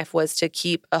lot in life was to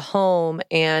keep a home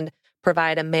and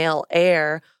provide a male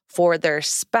heir for their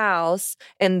spouse,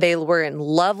 and they were in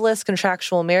loveless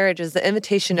contractual marriages, the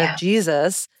invitation of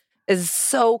Jesus is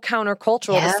so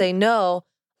countercultural to say, no,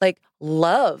 like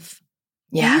love,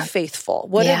 be faithful.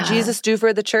 What did Jesus do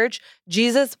for the church?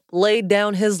 Jesus laid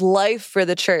down his life for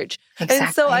the church. Exactly.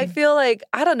 And so I feel like,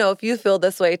 I don't know if you feel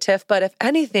this way, Tiff, but if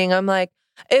anything, I'm like,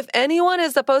 if anyone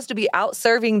is supposed to be out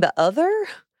serving the other,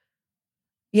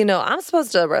 I'm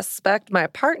supposed to respect my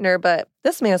partner, but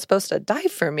this man's supposed to die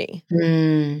for me.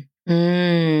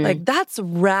 Like that's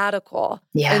radical.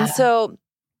 Yeah. And so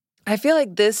I feel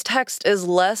like this text is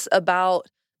less about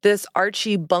this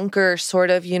Archie Bunker sort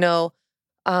of,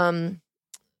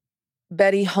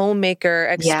 Betty Homemaker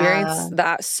experience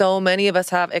that so many of us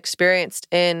have experienced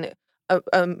in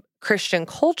a Christian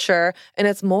culture. And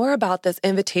it's more about this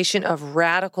invitation of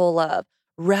radical love,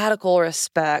 radical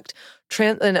respect,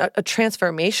 and a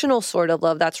transformational sort of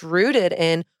love that's rooted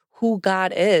in who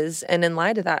God is, and in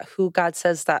light of that, who God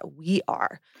says that we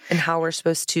are and how we're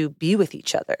supposed to be with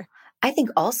each other. I think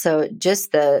also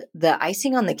just the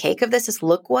icing on the cake of this is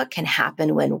look what can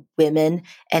happen when women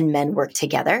and men work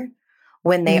together,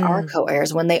 when they are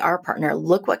co-heirs, when they are partner.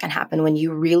 Look what can happen when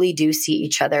you really do see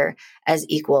each other as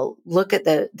equal. Look at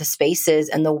the spaces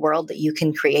and the world that you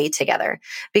can create together.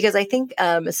 Because I think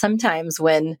sometimes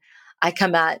when I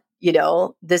come at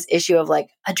this issue of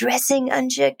like addressing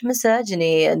unchecked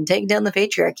misogyny and taking down the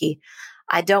patriarchy,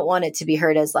 I don't want it to be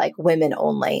heard as like women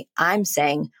only. I'm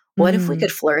saying, what if we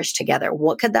could flourish together?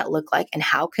 What could that look like? And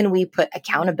how can we put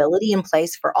accountability in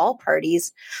place for all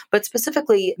parties, but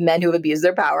specifically men who abuse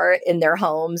their power in their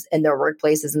homes, in their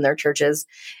workplaces, in their churches?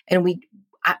 And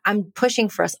I'm pushing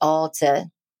for us all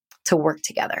to work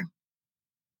together.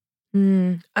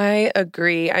 I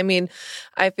agree. I mean,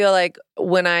 I feel like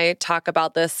when I talk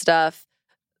about this stuff,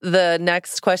 the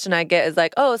next question I get is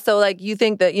like, oh, so like you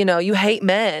think that, you hate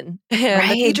men and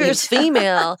the future is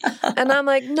female. And I'm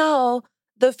like, no,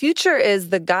 the future is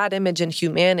the God image in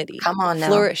humanity. Come on now.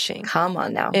 Flourishing. Come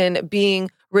on now. And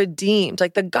being redeemed.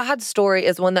 Like the God story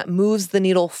is one that moves the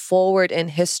needle forward in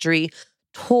history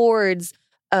towards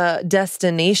a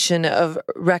destination of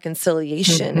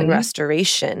reconciliation and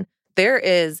restoration.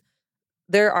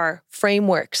 There are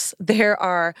frameworks, there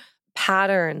are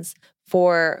patterns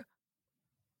for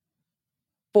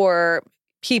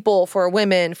people, for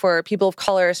women, for people of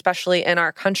color, especially in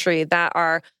our country, that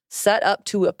are set up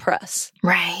to oppress.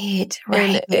 Right.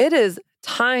 And it is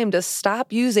time to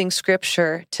stop using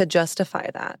scripture to justify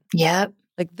that. Yep.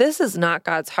 Like, this is not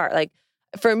God's heart. Like,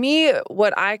 for me,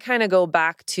 what I kind of go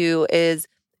back to is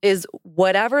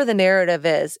whatever the narrative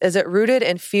is it rooted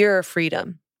in fear or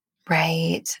freedom?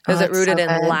 Right. Is it rooted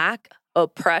in lack,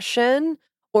 oppression,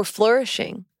 or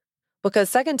flourishing?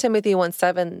 Because 2 Timothy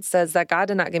 1:7 says that God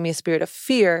did not give me a spirit of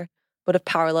fear, but of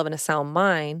power, love, and a sound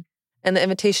mind. And the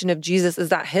invitation of Jesus is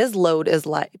that his load is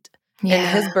light and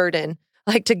his burden,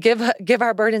 like to give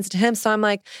our burdens to him. So I'm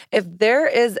like, if there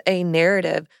is a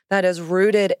narrative that is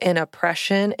rooted in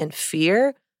oppression and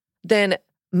fear, then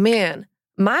man,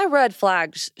 my red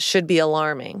flags should be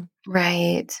alarming.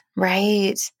 Right.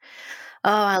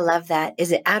 Oh, I love that.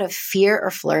 Is it out of fear or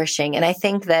flourishing? And I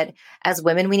think that as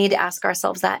women, we need to ask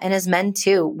ourselves that. And as men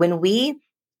too, when we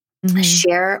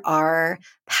share our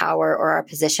power or our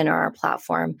position or our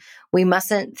platform, we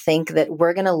mustn't think that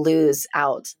we're going to lose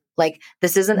out. Like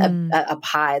this isn't a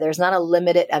pie. There's not a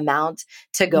limited amount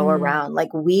to go around.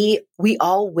 Like we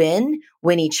all win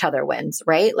when each other wins,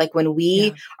 right? Like when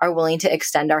we are willing to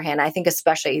extend our hand. I think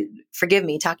especially, forgive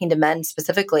me, talking to men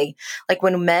specifically, like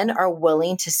when men are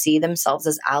willing to see themselves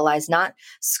as allies, not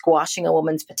squashing a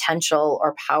woman's potential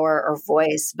or power or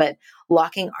voice, but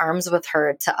locking arms with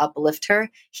her to uplift her,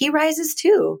 he rises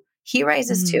too.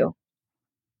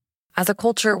 As a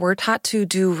culture, we're taught to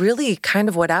do really kind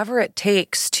of whatever it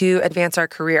takes to advance our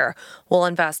career. We'll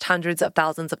invest hundreds of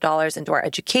thousands of dollars into our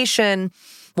education.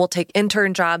 We'll take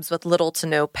intern jobs with little to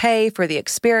no pay for the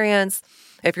experience.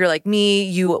 If you're like me,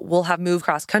 you will have moved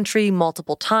cross country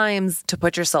multiple times to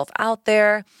put yourself out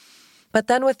there. But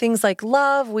then with things like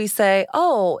love, we say,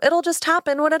 oh, it'll just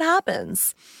happen when it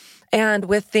happens. And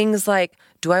with things like,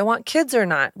 do I want kids or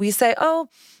not? We say, oh,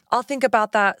 I'll think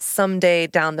about that someday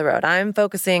down the road. I'm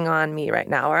focusing on me right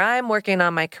now, or I'm working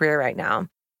on my career right now.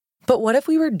 But what if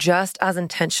we were just as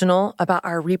intentional about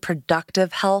our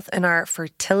reproductive health and our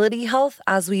fertility health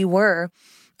as we were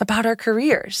about our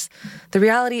careers? The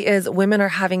reality is women are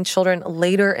having children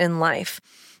later in life,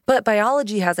 but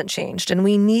biology hasn't changed, and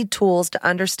we need tools to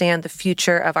understand the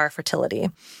future of our fertility.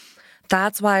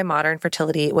 That's why modern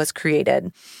fertility was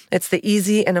created. It's the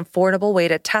easy and affordable way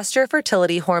to test your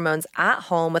fertility hormones at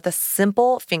home with a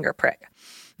simple finger prick.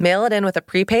 Mail it in with a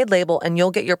prepaid label and you'll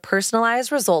get your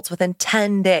personalized results within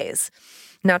 10 days.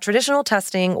 Now, traditional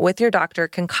testing with your doctor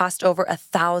can cost over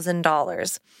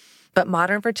 $1,000, but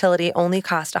modern fertility only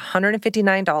costs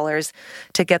 $159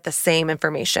 to get the same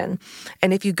information.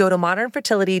 And if you go to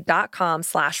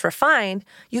modernfertility.com/refined,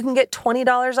 you can get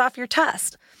 $20 off your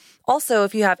test. Also,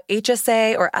 if you have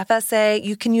HSA or FSA,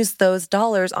 you can use those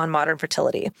dollars on Modern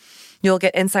Fertility. You'll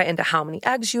get insight into how many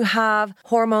eggs you have,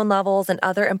 hormone levels, and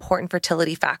other important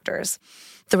fertility factors.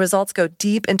 The results go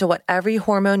deep into what every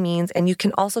hormone means, and you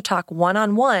can also talk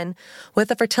one-on-one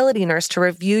with a fertility nurse to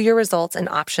review your results and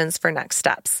options for next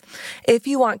steps. If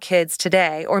you want kids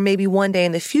today, or maybe one day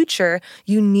in the future,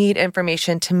 you need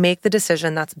information to make the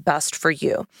decision that's best for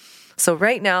you. So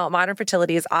right now, Modern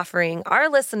Fertility is offering our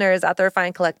listeners at the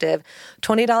Refined Collective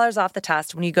 $20 off the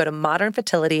test when you go to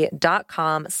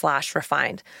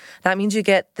modernfertility.com/refined. That means you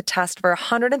get the test for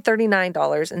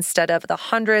 $139 instead of the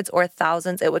hundreds or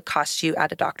thousands it would cost you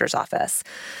at a doctor's office.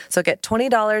 So get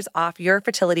 $20 off your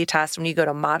fertility test when you go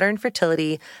to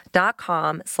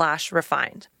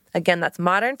modernfertility.com/refined. Again, that's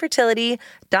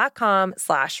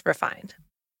modernfertility.com/refined.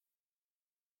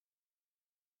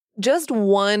 Just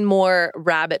one more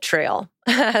rabbit trail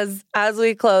as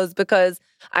we close, because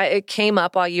it came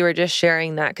up while you were just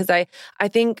sharing that. Because I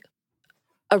think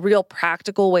a real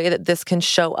practical way that this can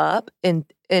show up in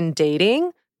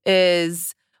dating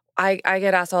is I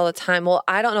get asked all the time, well,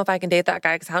 I don't know if I can date that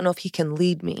guy because I don't know if he can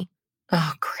lead me.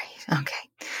 Oh, great. Okay.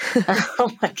 Oh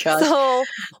my gosh. So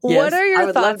what are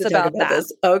your thoughts about that?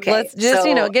 This. Okay. Let's just,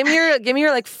 give me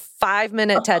your like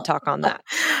 5-minute TED talk on that.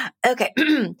 Okay.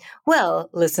 Well,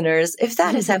 listeners, if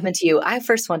that has happened to you, I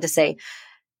first want to say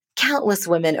countless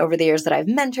women over the years that I've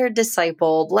mentored,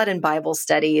 discipled, led in Bible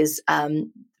studies,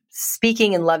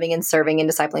 speaking and loving and serving and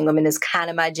discipling women is kind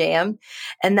of my jam.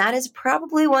 And that is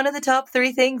probably one of the top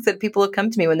 3 things that people have come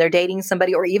to me when they're dating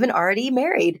somebody or even already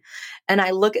married. And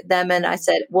I look at them and I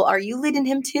said, well, are you leading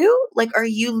him too? Like, are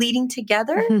you leading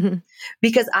together?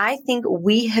 Because I think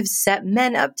we have set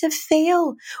men up to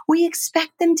fail. We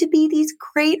expect them to be these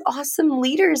great, awesome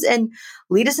leaders and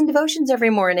lead us in devotions every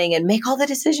morning and make all the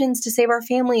decisions to save our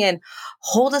family and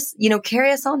hold us,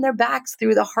 carry us on their backs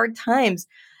through the hard times.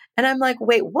 And I'm like,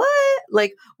 wait, what?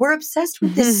 Like, we're obsessed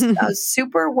with this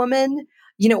superwoman,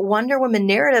 Wonder Woman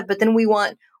narrative, but then we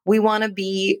want to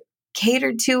be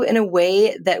catered to in a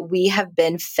way that we have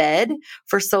been fed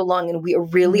for so long. And we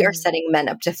really are setting men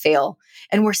up to fail.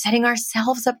 And we're setting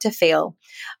ourselves up to fail.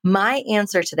 My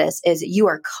answer to this is you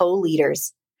are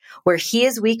co-leaders. Where he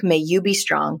is weak, may you be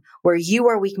strong. Where you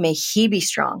are weak, may he be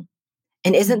strong.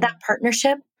 And isn't that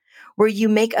partnership? Where you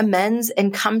make amends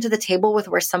and come to the table with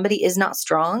where somebody is not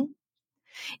strong.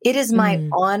 It is my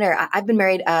honor. I've been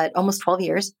married almost 12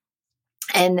 years.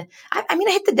 And I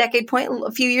hit the decade point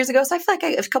a few years ago. So I feel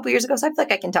like a couple years ago. So I feel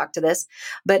like I can talk to this,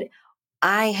 but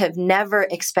I have never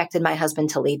expected my husband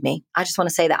to lead me. I just want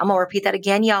to say that. I'm going to repeat that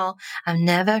again, y'all. I've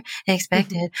never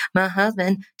expected my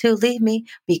husband to lead me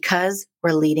because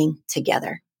we're leading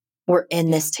together. We're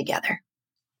in this together.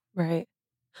 Right.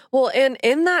 Well, and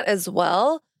in that as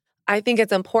well, I think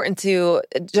it's important to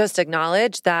just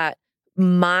acknowledge that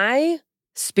my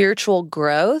spiritual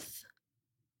growth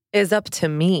is up to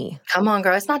me. Come on,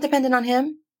 girl. It's not dependent on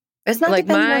him. It's not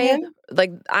dependent on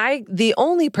him. The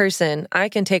only person I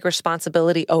can take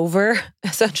responsibility over,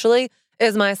 essentially,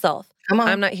 is myself. Come on.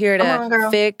 I'm not here to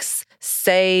fix,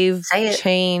 save,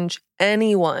 change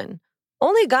anyone.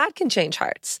 Only God can change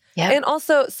hearts. Yep. And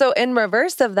also, so in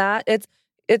reverse of that,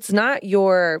 it's not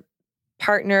your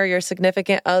partner, your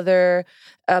significant other,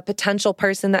 a potential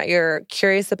person that you're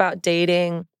curious about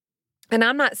dating. And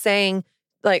I'm not saying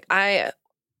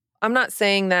I'm not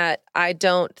saying that I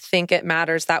don't think it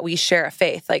matters that we share a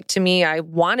faith. Like, to me, I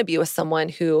want to be with someone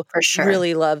who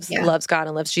really loves God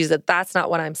and loves Jesus. That's not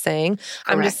what I'm saying. Correct.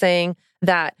 I'm just saying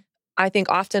that I think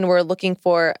often we're looking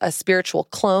for a spiritual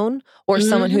clone or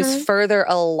someone who's further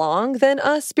along than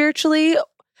us spiritually,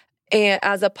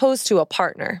 as opposed to a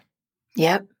partner.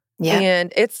 Yep. Yeah.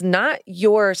 And it's not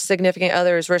your significant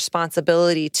other's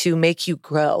responsibility to make you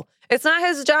grow. It's not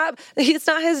his job. It's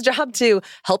not his job to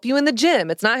help you in the gym.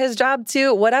 It's not his job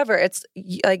to whatever. It's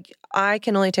like, I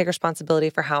can only take responsibility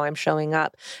for how I'm showing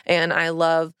up. And I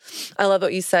love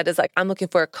what you said is like, I'm looking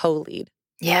for a co-lead.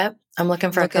 Yep. I'm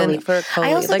looking for a co-lead.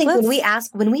 I also think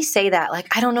when we say that,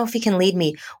 like, I don't know if he can lead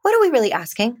me. What are we really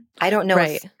asking? I don't know.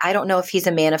 I don't know if he's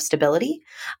a man of stability.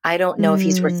 I don't know if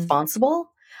he's responsible.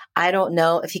 I don't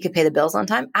know if he could pay the bills on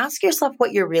time. Ask yourself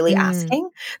what you're really asking,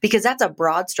 because that's a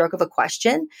broad stroke of a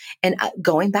question. And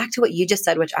going back to what you just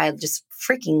said, which I just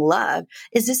freaking love,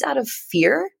 is this out of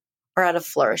fear or out of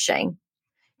flourishing?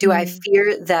 Do I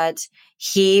fear that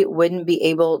he wouldn't be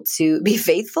able to be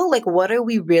faithful? Like, what are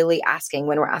we really asking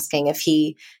when we're asking if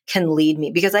he can lead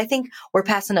me? Because I think we're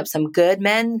passing up some good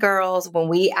men, girls, when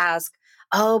we ask,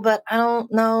 oh, but I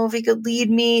don't know if he could lead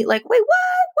me. Like, wait, what?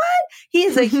 He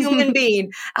is a human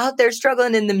being out there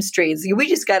struggling in them streets. We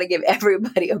just got to give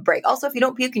everybody a break. Also, if you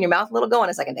don't puke in your mouth a little, go on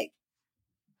a second date.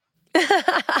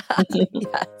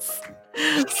 Yes.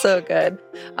 So good.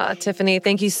 Tiffany,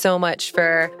 thank you so much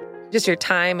for just your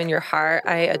time and your heart.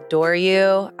 I adore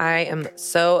you. I am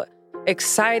so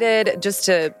excited just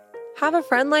to have a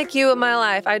friend like you in my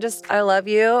life. I love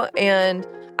you. And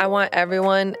I want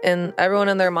everyone and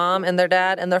their mom and their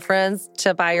dad and their friends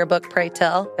to buy your book, Pray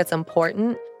Tell. It's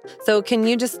important. So can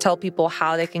you just tell people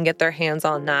how they can get their hands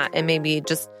on that and maybe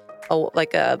just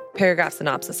a paragraph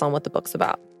synopsis on what the book's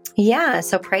about? Yeah.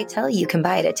 So Pray Tell, you can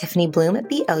buy it at Tiffany Bluhm at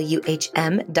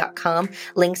BLUHM.com.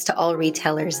 Links to all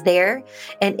retailers there.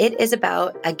 And it is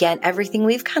about, again, everything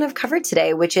we've kind of covered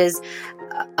today, which is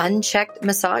unchecked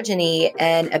misogyny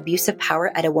and abuse of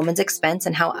power at a woman's expense,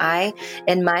 and how I,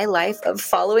 in my life of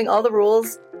following all the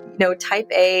rules, type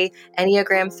A,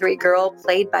 Enneagram 3 girl,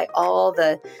 played by all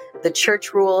the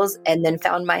church rules, and then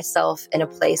found myself in a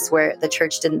place where the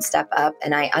church didn't step up.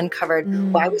 And I uncovered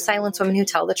why we silence women who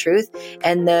tell the truth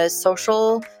and the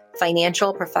social,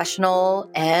 financial, professional,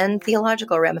 and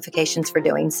theological ramifications for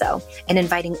doing so. And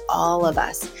inviting all of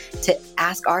us to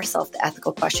ask ourselves the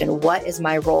ethical question, what is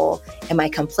my role? Am I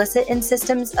complicit in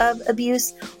systems of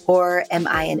abuse, or am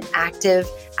I an active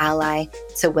ally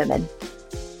to women?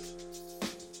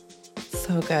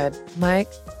 So good. Mic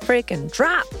freaking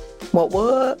drop.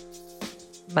 What?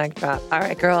 Mic drop. All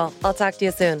right, girl. I'll talk to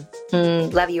you soon.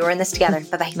 Love you. We're in this together.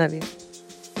 Bye-bye. Love you.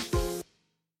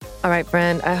 All right,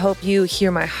 friend. I hope you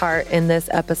hear my heart in this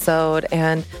episode.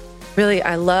 And Really,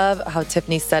 I love how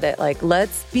Tiffany said it. Like,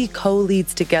 let's be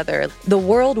co-leads together. The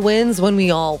world wins when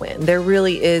we all win. There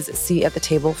really is a seat at the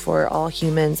table for all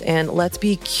humans. And let's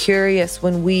be curious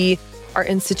when we are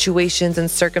in situations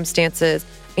and circumstances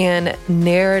and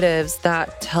narratives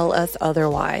that tell us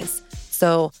otherwise.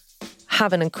 So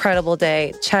have an incredible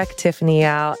day. Check Tiffany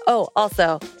out. Oh,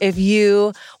 also, if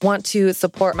you want to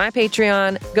support my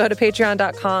Patreon, go to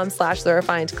patreon.com/The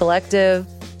Refined Collective.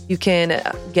 You can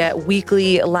get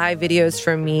weekly live videos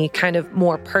from me, kind of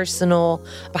more personal,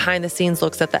 behind the scenes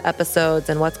looks at the episodes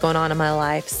and what's going on in my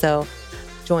life. So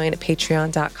join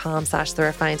patreon.com/The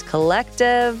Refined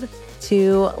Collective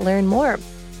to learn more.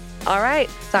 All right.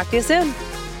 Talk to you soon.